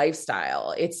it's a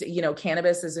lifestyle. It's, you know,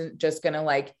 cannabis isn't just going to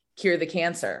like cure the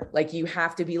cancer. Like you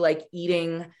have to be like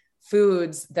eating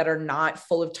foods that are not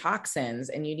full of toxins,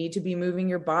 and you need to be moving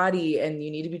your body, and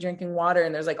you need to be drinking water.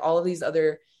 And there's like all of these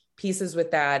other pieces with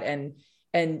that.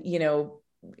 And, you know,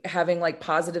 having like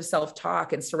positive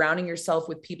self-talk and surrounding yourself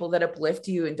with people that uplift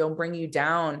you and don't bring you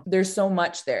down. There's so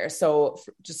much there. So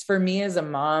just for me as a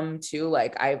mom too,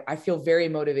 like I feel very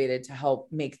motivated to help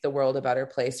make the world a better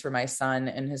place for my son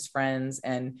and his friends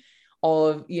and all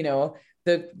of, you know,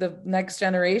 the next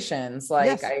generations.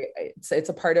 Like yes. It's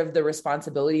a part of the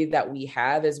responsibility that we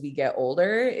have as we get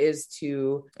older is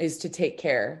to take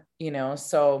care, you know?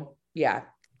 So yeah.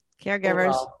 Caregivers.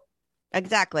 Overall.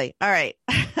 Exactly. All right.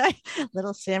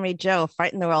 Little Sammy Joe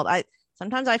fighting the world.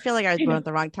 Sometimes I feel like I was born at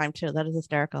the wrong time too. That is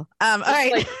hysterical. All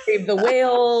right. Like save the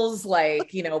whales,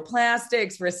 like, you know,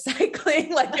 plastics, recycling.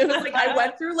 Like it was like, I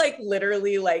went through like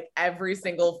literally like every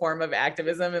single form of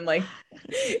activism and like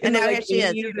in the like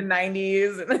 80s and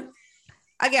 90s.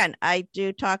 Again, I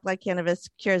do talk like cannabis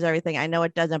cures everything. I know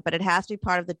it doesn't, but it has to be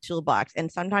part of the toolbox.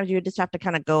 And sometimes you just have to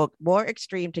kind of go more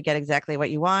extreme to get exactly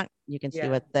what you want. You can see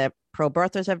what the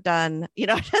pro-birthers have done. You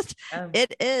know, just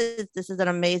this is an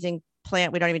amazing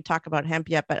plant. We don't even talk about hemp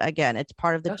yet, but again, it's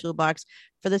part of the toolbox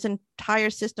for this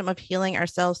entire system of healing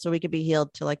ourselves so we could be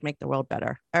healed to like make the world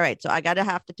better. All right. So I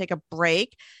have to take a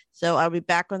break. So I'll be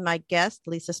back with my guests,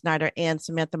 Lisa Snyder and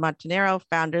Samantha Montanaro,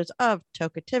 founders of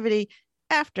Tokeativity,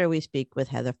 after we speak with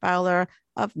Heather Fowler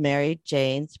of Mary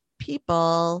Jane's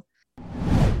People.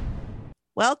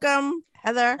 Welcome,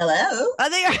 Heather. Hello. Oh,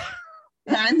 there you are.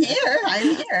 I'm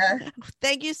here.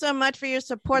 Thank you so much for your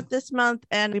support this month.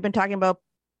 And we've been talking about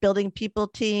building people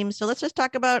teams. So let's just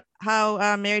talk about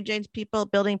how Mary Jane's People,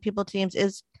 building people teams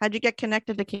is. How'd you get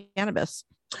connected to cannabis?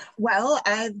 Well,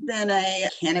 I've been a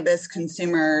cannabis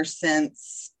consumer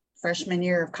since freshman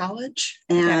year of college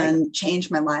and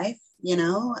changed my life, you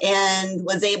know, and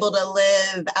was able to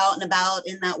live out and about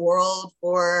in that world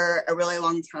for a really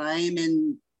long time.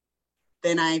 And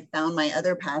then I found my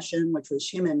other passion, which was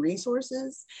human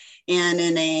resources. And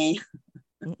in a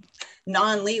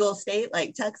non-legal state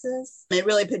like Texas, it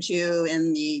really puts you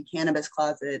in the cannabis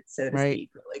closet, so to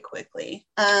speak, really quickly.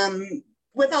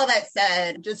 With all that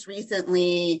said, just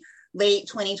recently, late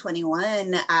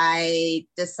 2021, I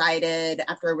decided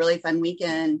after a really fun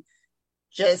weekend,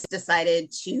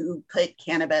 decided to put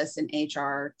cannabis and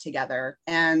HR together.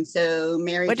 And so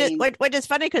Mary Jane... Which is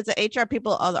funny because the HR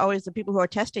people are always the people who are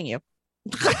testing you.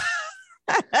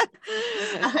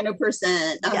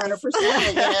 100%,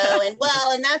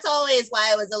 100%, and that's always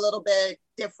why I was a little bit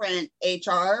different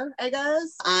HR, I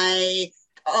guess. I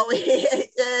always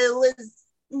was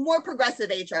more progressive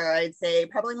HR, I'd say,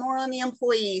 probably more on the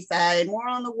employee side, more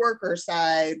on the worker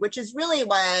side, which is really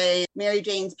why Mary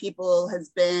Jane's People has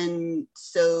been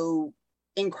so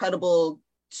incredible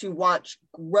to watch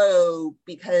grow,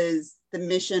 because the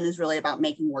mission is really about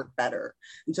making work better.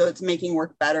 And so it's making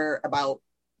work better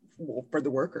for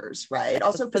the workers, right?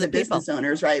 Also for the business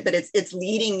owners, right? But it's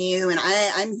leading you. And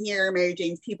I'm here, Mary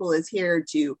Jane's People is here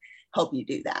to help you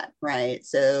do that, right?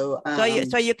 So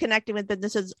you're connecting with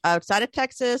businesses outside of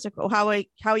Texas. How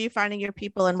are you finding your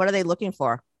people, and what are they looking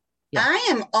for? Yeah. I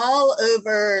am all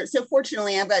over. So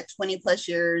fortunately, I've got 20 plus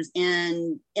years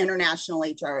in international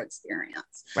HR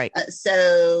experience. Right.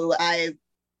 So I'm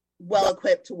well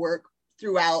equipped to work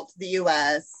throughout the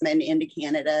US and into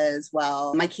Canada as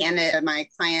well. My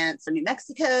clients are New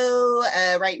Mexico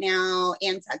right now,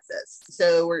 and Texas.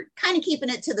 So we're kind of keeping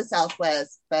it to the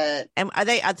Southwest. But are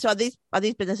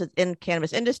these businesses in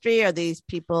cannabis industry? Are these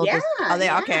people?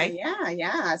 Okay?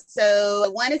 Yeah.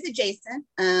 So one is adjacent,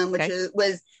 which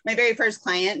was my very first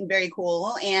client, and very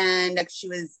cool. And she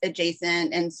was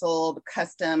adjacent and sold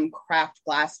custom craft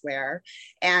glassware,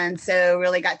 and so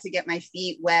really got to get my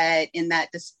feet wet in that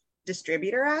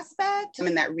distributor aspect. I'm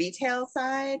in that retail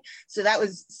side. So that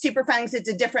was super fun, because it's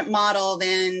a different model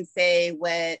than, say,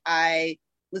 what I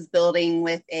was building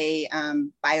with a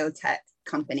biotech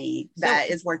company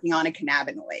that is working on a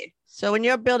cannabinoid. So when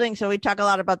you're building, so we talk a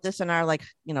lot about this in our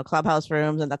Clubhouse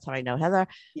rooms, and that's how I know Heather.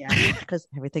 Yeah. Because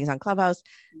everything's on Clubhouse.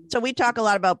 So we talk a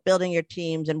lot about building your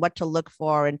teams and what to look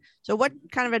for. And so what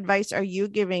kind of advice are you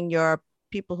giving your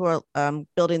people who are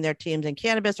building their teams in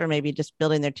cannabis, or maybe just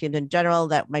building their teams in general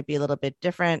that might be a little bit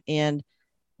different? And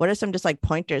what are some just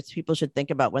pointers people should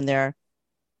think about when they're,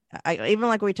 even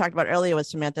like we talked about earlier with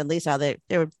Samantha and Lisa,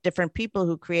 there were different people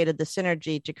who created the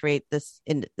synergy to create this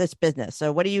in this business.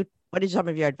 So what is some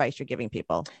of your advice you're giving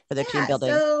people for their team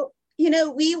building? So,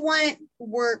 we want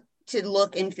work to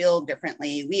look and feel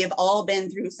differently. We have all been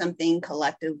through something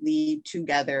collectively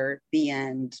together, the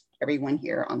end, everyone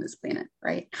here on this planet,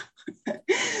 right?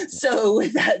 So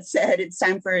with that said, it's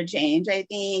time for a change, I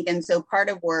think. And so part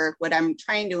of work, what I'm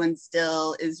trying to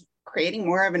instill is creating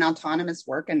more of an autonomous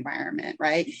work environment,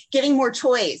 right? Giving more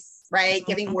choice, right?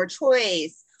 Mm-hmm. Giving more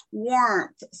choice,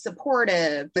 warmth,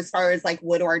 supportive. As far as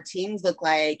what do our teams look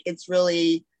like, it's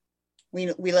really,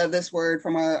 we love this word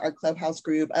from our Clubhouse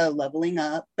group, leveling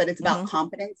up, but it's about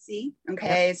competency.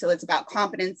 Okay. Yep. So it's about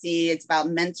competency. It's about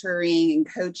mentoring and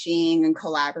coaching and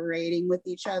collaborating with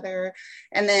each other.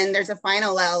 And then there's a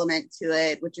final element to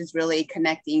it, which is really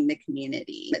connecting the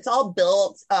community. It's all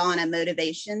built on a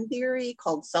motivation theory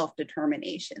called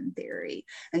self-determination theory.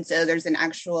 And so there's an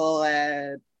actual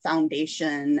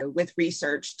foundation with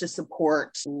research to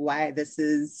support why this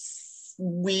is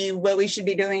what we should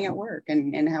be doing at work,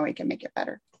 and how we can make it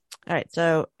better. All right.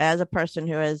 So as a person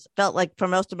who has felt like for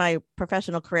most of my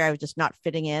professional career, I was just not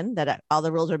fitting in, that all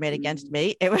the rules are made against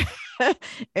me,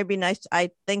 it'd be nice. I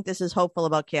think this is hopeful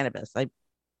about cannabis.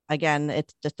 Again,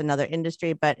 it's just another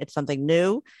industry, but it's something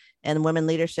new. And women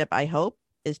leadership, I hope,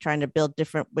 is trying to build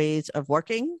different ways of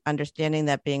working, understanding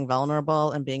that being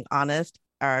vulnerable and being honest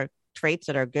are traits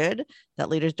that are good, that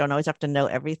leaders don't always have to know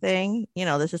everything.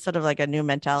 This is sort of like a new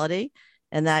mentality,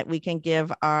 and that we can give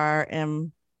our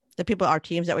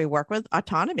teams that we work with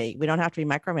autonomy. We don't have to be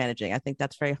micromanaging. I think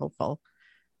that's very hopeful.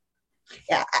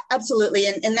 Yeah, absolutely.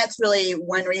 And that's really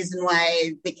one reason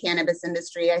why the cannabis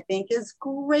industry, I think, is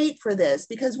great for this,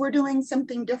 because we're doing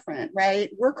something different, right?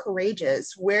 We're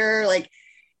courageous. We're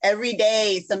every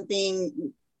day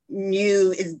something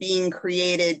new is being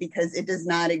created because it does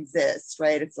not exist,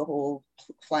 right? It's the whole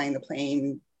flying the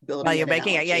plane, building. Well, you're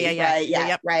making it.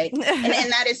 Yeah. Right. and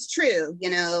that is true,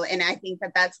 and I think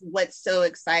that's what's so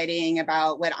exciting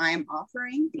about what I'm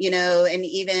offering, and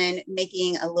even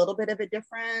making a little bit of a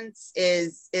difference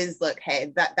is look,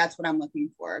 hey, that's what I'm looking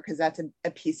for, because that's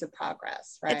a piece of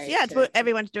progress, right? It's what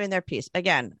everyone's doing their piece.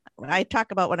 Again, when I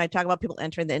talk about people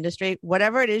entering the industry,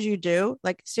 whatever it is you do,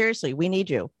 seriously, we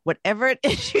need you. Whatever it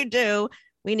is you do,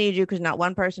 we need you, because not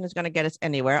one person is going to get us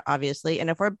anywhere, obviously. And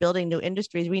if we're building new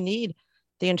industries, we need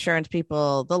the insurance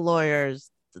people, the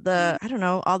lawyers,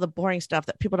 all the boring stuff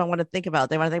that people don't want to think about.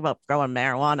 They want to think about growing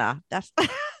marijuana. That's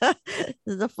this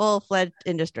is a full-fledged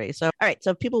industry. So, all right.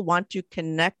 So if people want to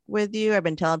connect with you, I've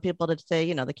been telling people to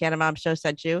say, the Canna Mom Show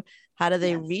sent you. How do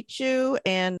they reach you?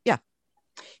 And you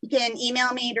can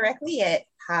email me directly at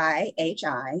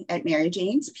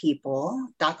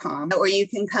hi@maryjanespeople.com, or you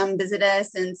can come visit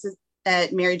us in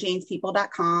at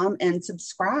maryjanespeople.com and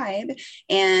subscribe,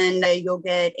 and you'll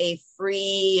get a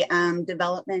free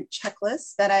development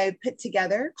checklist that I put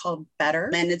together called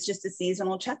Better. And it's just a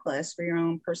seasonal checklist for your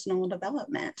own personal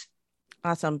development.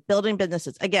 Awesome. Building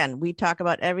businesses. Again, we talk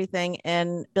about everything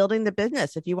in building the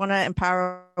business. If you want to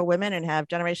empower women and have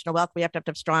generational wealth, we have to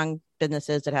have strong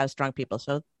businesses that have strong people.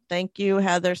 So thank you,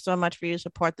 Heather, so much for your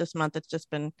support this month. It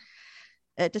just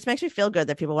makes me feel good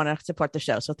that people want to support the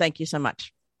show. So thank you so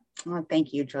much. Oh,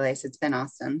 thank you, Joyce. It's been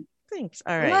awesome. Thanks.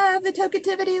 All right. Love the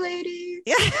toketivity, ladies.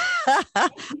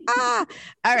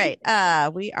 All right.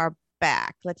 We are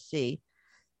back. Let's see.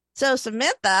 So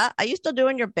Samantha, are you still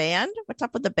doing your band? What's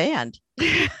up with the band?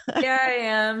 Yeah, I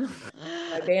am.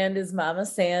 My band is Mama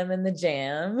Sam and the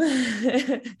Jam.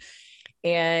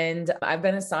 And I've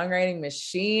been a songwriting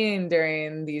machine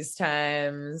during these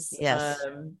times. Yes.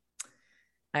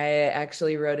 I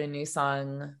actually wrote a new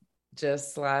song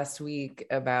just last week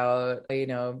about,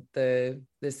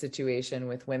 the situation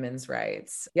with women's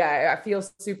rights. Yeah, I feel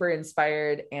super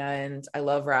inspired and I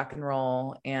love rock and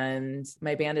roll. And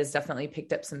my band has definitely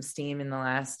picked up some steam in the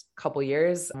last couple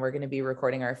years. We're going to be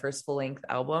recording our first full-length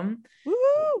album.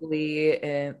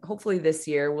 Hopefully this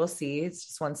year. We'll see. It's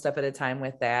just one step at a time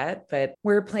with that. But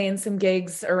we're playing some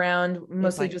gigs around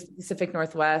mostly just the Pacific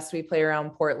Northwest. We play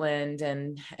around Portland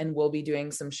and we'll be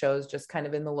doing some shows just kind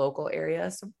of in the local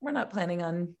area. So we're not planning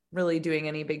on really doing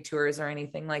any big tours or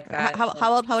anything like that.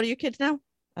 How old are your kids now?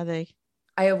 Are they?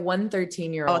 I have one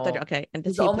 13-year-old. Oh, okay. And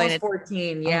he's almost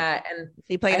 14. Yeah. And is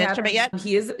he playing an instrument yet?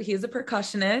 He is a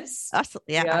percuntionist. Awesome.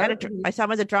 Yeah. Yep. My son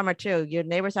was a drummer too. Your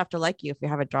neighbors have to like you if you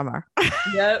have a drummer.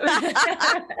 Yep.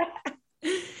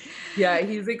 Yeah.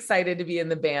 He's excited to be in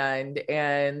the band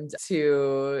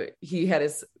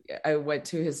I went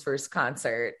to his first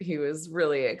concert. He was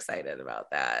really excited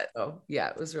about that. Oh yeah,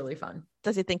 it was really fun.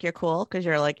 Does he think you're cool because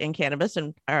you're like in cannabis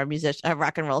and are a musician, a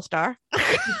rock and roll star?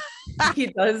 He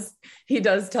does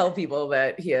tell people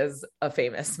that he has a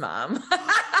famous mom.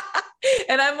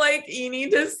 And I'm like, you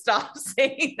need to stop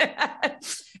saying that.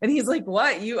 And he's like,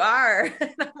 what? You are.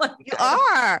 And I'm like, you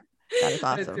are. That is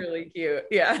awesome. It's really cute.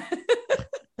 Yeah.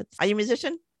 Are you a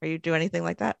musician? Or you do anything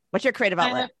like that? What's your creative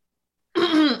outlet?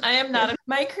 I am not.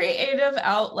 My creative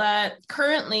outlet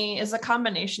currently is a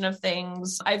combination of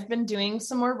things. I've been doing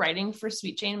some more writing for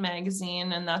Sweet Jane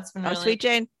magazine, and that's been Sweet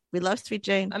Jane. We love Sweet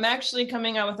Jane. I'm actually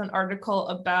coming out with an article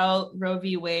about Roe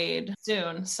v. Wade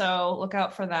soon, so look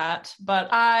out for that. But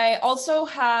I also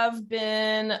have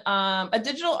been a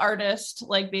digital artist,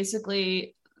 like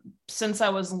basically since I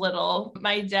was little.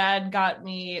 My dad got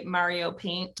me Mario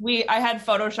Paint. I had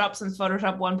Photoshop since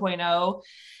Photoshop 1.0.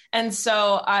 And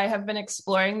so I have been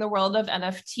exploring the world of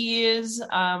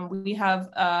NFTs. We have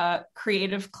a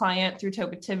creative client through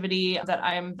Toketivity that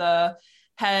I am the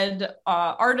head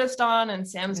artist on, and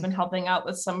Sam's been helping out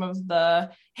with some of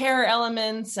the hair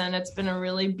elements, and it's been a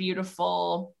really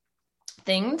beautiful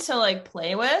thing to like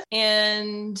play with.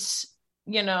 And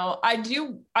I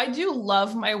do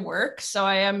love my work. So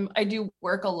I do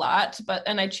work a lot,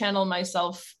 and I channel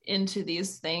myself into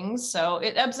these things. So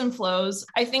it ebbs and flows.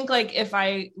 I think like if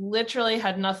I literally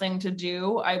had nothing to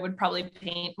do, I would probably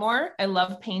paint more. I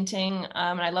love painting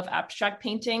and I love abstract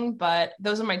painting, but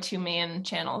those are my two main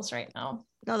channels right now.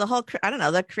 No,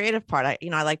 the creative part. I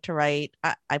like to write.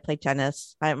 I play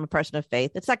tennis. I'm a person of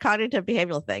faith. It's that cognitive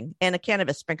behavioral thing, and a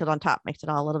cannabis sprinkled on top makes it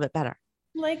all a little bit better.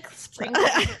 Like spring.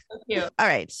 So cute. All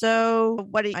right. So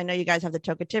I know you guys have the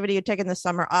Toketivity. You're taking the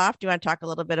summer off. Do you want to talk a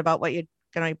little bit about what you're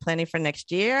going to be planning for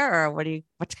next year, or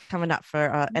what's coming up for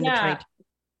end of 2020?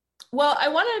 Well, I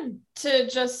wanted to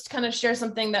just kind of share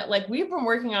something that like we've been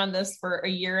working on this for a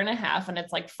year and a half, and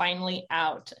it's like finally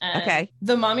out. And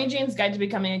the Mommy Jane's Guide to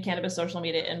Becoming a Cannabis Social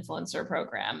Media Influencer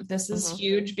program. This is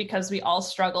huge because we all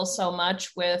struggle so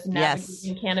much with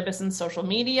navigating cannabis and social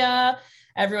media.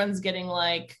 Everyone's getting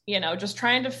like, just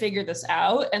trying to figure this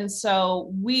out. And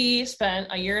so we spent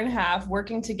a year and a half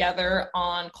working together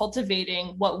on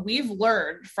cultivating what we've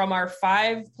learned from our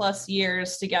 5+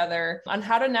 years together on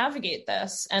how to navigate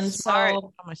this. And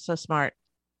so smart.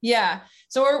 Yeah.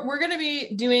 So we're going to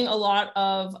be doing a lot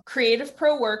of Creative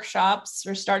Pro workshops.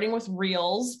 We're starting with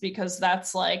Reels because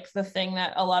that's like the thing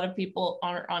that a lot of people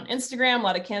are on Instagram, a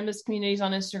lot of cannabis communities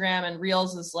on Instagram, and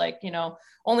Reels is like,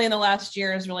 only in the last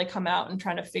year has really come out and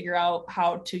trying to figure out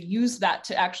how to use that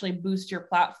to actually boost your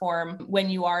platform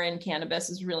when you are in cannabis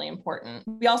is really important.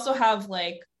 We also have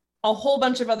like a whole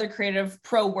bunch of other Creative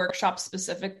Pro workshops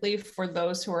specifically for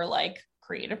those who are like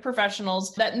creative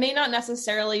professionals that may not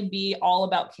necessarily be all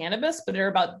about cannabis, but are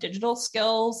about digital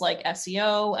skills like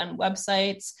SEO and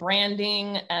websites,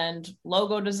 branding and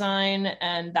logo design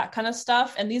and that kind of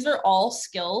stuff. And these are all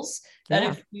skills that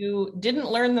if you didn't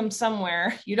learn them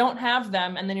somewhere, you don't have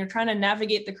them, and then you're trying to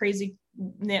navigate the crazy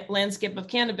landscape of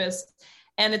cannabis,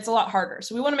 and it's a lot harder.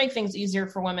 So we want to make things easier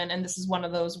for women, and this is one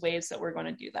of those ways that we're going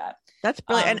to do that. That's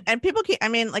brilliant. And people keep, I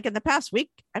mean, like in the past week,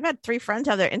 I've had 3 friends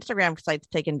have their Instagram sites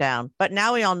taken down, but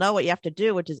now we all know what you have to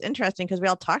do, which is interesting because we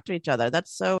all talk to each other.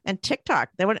 That's so, and TikTok,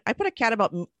 I put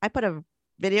a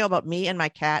video about me and my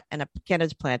cat and a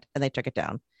cannabis plant, and they took it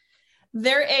down.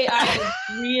 Their AI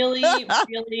is really,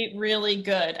 really, really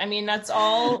good. I mean, that's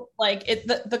all like it,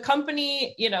 the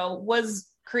company, was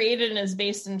created and is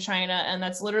based in China. And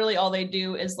that's literally all they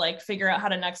do is like figure out how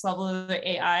to next level their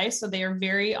AI. So they are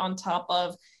very on top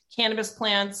of cannabis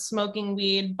plants, smoking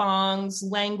weed, bongs,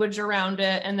 language around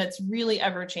it. And that's really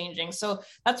ever changing. So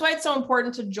that's why it's so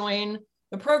important to join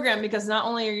the program, because not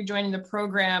only are you joining the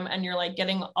program and you're like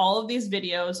getting all of these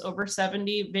videos, over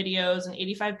 70 videos, an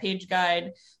 85-page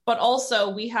guide, but also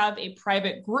we have a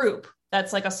private group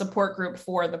that's like a support group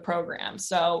for the program.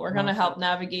 So we're going to help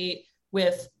navigate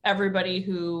with everybody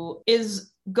who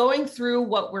is going through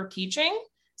what we're teaching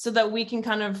so that we can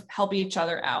kind of help each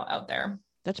other out there.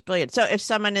 That's brilliant. So if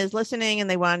someone is listening and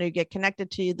they want to get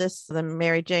connected to the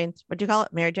Mary Jane's, what do you call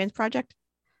it? Mary Jane's Project?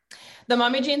 The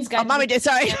Mommy Jane's Guide. Oh, Mommy Jane,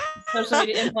 sorry. Social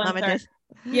media influencer.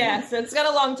 Yeah, so it's got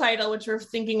a long title, which we're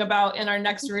thinking about in our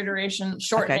next iteration,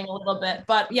 shortening a little bit.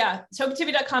 But yeah,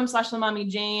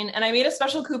 toketivity.com/themommyjane. And I made a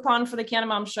special coupon for the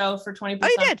Cannamom Show for 20%. Oh,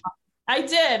 you did? Off. I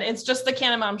did. It's just the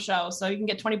Cannamom Show. So you can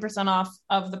get 20% off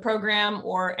of the program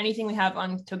or anything we have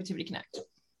on Toketivity Connect.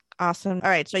 Awesome. All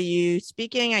right. So you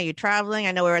speaking? Are you traveling?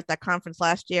 I know we were at that conference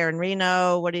last year in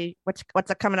Reno. What's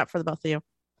coming up for the both of you?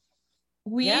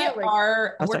 We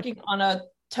are working on a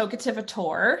Toketiva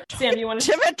tour. Sam, you want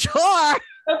to Toketiva tour?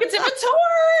 Toketiva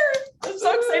tour. I'm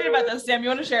so excited about this. Sam, you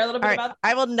want to share a little bit about that?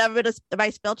 I will never, my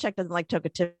spell check doesn't like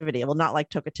Toketivity. I will not like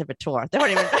Toketiva tour. They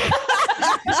won't even.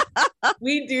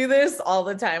 We do this all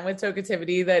the time with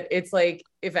Toketivity, that it's like,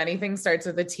 if anything starts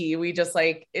with a T, we just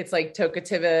like, it's like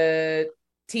Toketiva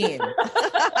team.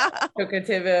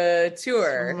 Toketiva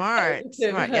tour. Smart.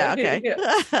 Yeah.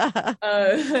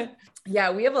 Okay.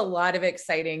 Yeah, we have a lot of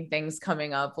exciting things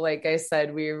coming up. Like I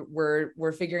said,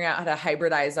 we're figuring out how to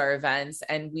hybridize our events,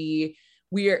 and we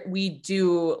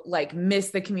do like miss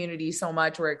the community so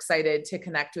much. We're excited to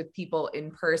connect with people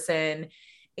in person,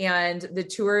 and the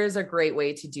tour is a great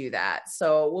way to do that.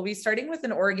 So we'll be starting with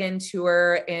an Oregon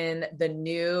tour in the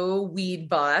new weed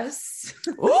bus.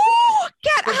 Ooh,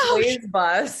 get the out! Blaze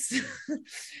bus,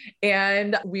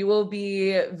 and we will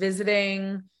be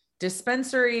visiting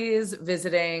dispensaries,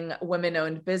 visiting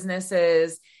women-owned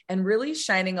businesses, and really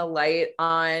shining a light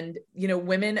on,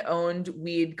 women-owned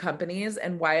weed companies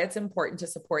and why it's important to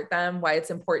support them, why it's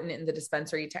important in the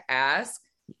dispensary to ask.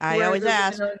 I always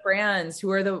ask brands, who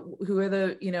are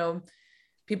the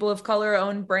people of color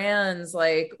owned brands,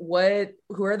 like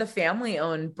who are the family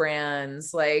owned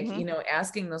brands, like,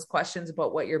 asking those questions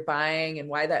about what you're buying and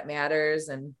why that matters.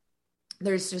 And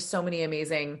there's just so many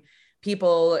amazing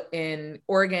people in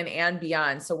Oregon and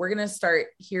beyond. So we're going to start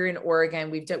here in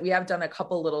Oregon. We have done a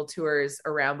couple little tours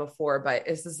around before, but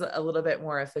this is a little bit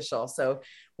more official. So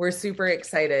we're super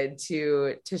excited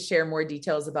to share more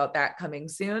details about that coming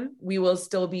soon. We will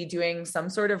still be doing some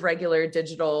sort of regular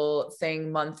digital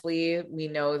thing monthly. We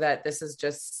know that this is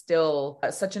just still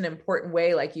such an important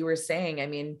way. Like you were saying, I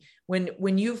mean,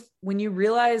 when you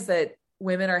realize that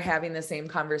women are having the same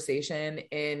conversation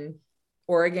in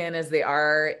Oregon as they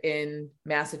are in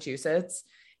Massachusetts,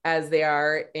 as they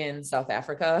are in South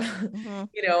Africa,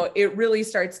 it really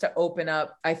starts to open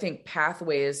up, I think,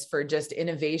 pathways for just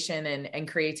innovation and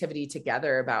creativity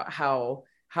together about how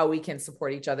we can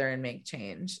support each other and make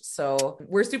change. So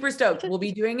we're super stoked. We'll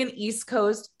be doing an East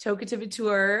Coast Toketiva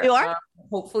tour. You are?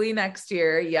 Hopefully next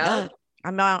year. Yeah.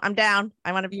 I'm down.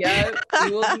 I want to be. Yeah,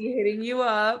 we will be hitting you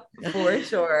up for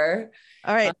sure.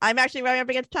 All right. I'm actually running up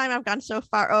against time. I've gone so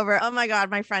far over. Oh my God,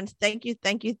 my friends. Thank you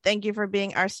for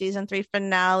being our season 3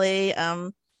 finale.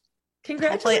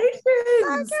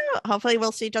 Congratulations. Hopefully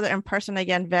we'll see each other in person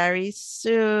again very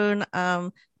soon.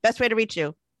 Best way to reach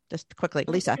you, just quickly,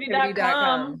 Lisa.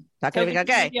 Toketivity.com.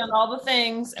 Okay. On all the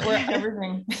things,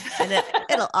 everything. And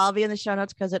it'll all be in the show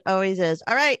notes because it always is.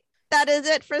 All right. That is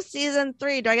it for season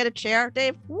 3. Do I get a chair,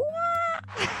 Dave?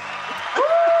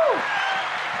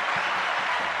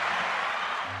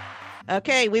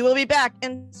 Okay, we will be back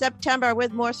in September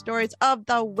with more stories of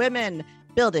the women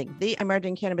building the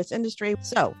emerging cannabis industry.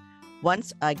 So,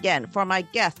 once again, for my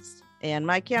guests and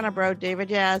my Canna Bro, David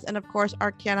Yaz, and of course,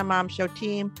 our Canna Mom Show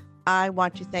team, I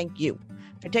want to thank you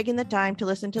for taking the time to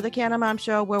listen to the Canna Mom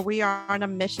Show, where we are on a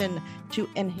mission to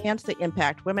enhance the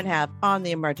impact women have on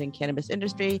the emerging cannabis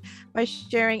industry by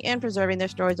sharing and preserving their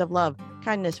stories of love,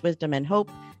 kindness, wisdom, and hope.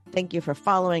 Thank you for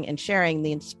following and sharing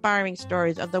the inspiring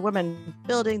stories of the women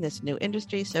building this new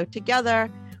industry so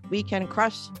together we can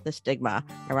crush the stigma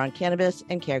around cannabis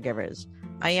and caregivers.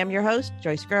 I am your host,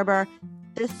 Joyce Gerber.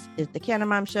 This is the Canna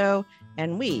Mom Show,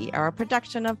 and we are a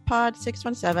production of Pod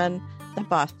 617, the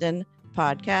Boston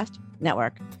Podcast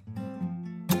Network.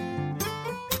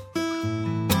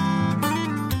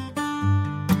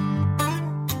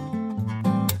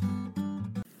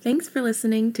 Thanks for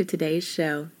listening to today's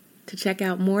show. To check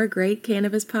out more great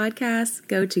cannabis podcasts,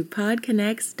 go to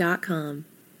podconnects.com.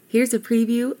 Here's a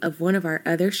preview of one of our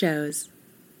other shows.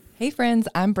 Hey friends,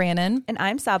 I'm Brannon. And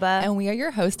I'm Saba. And we are your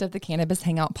host of the Cannabis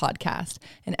Hangout podcast,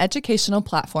 an educational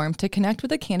platform to connect with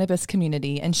the cannabis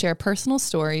community and share personal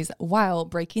stories while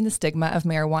breaking the stigma of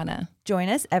marijuana. Join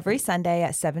us every Sunday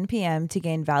at 7 p.m. to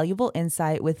gain valuable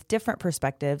insight with different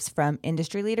perspectives from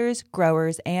industry leaders,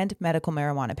 growers, and medical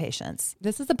marijuana patients.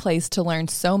 This is a place to learn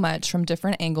so much from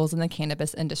different angles in the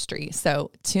cannabis industry.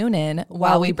 So tune in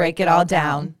while we break it all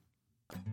down.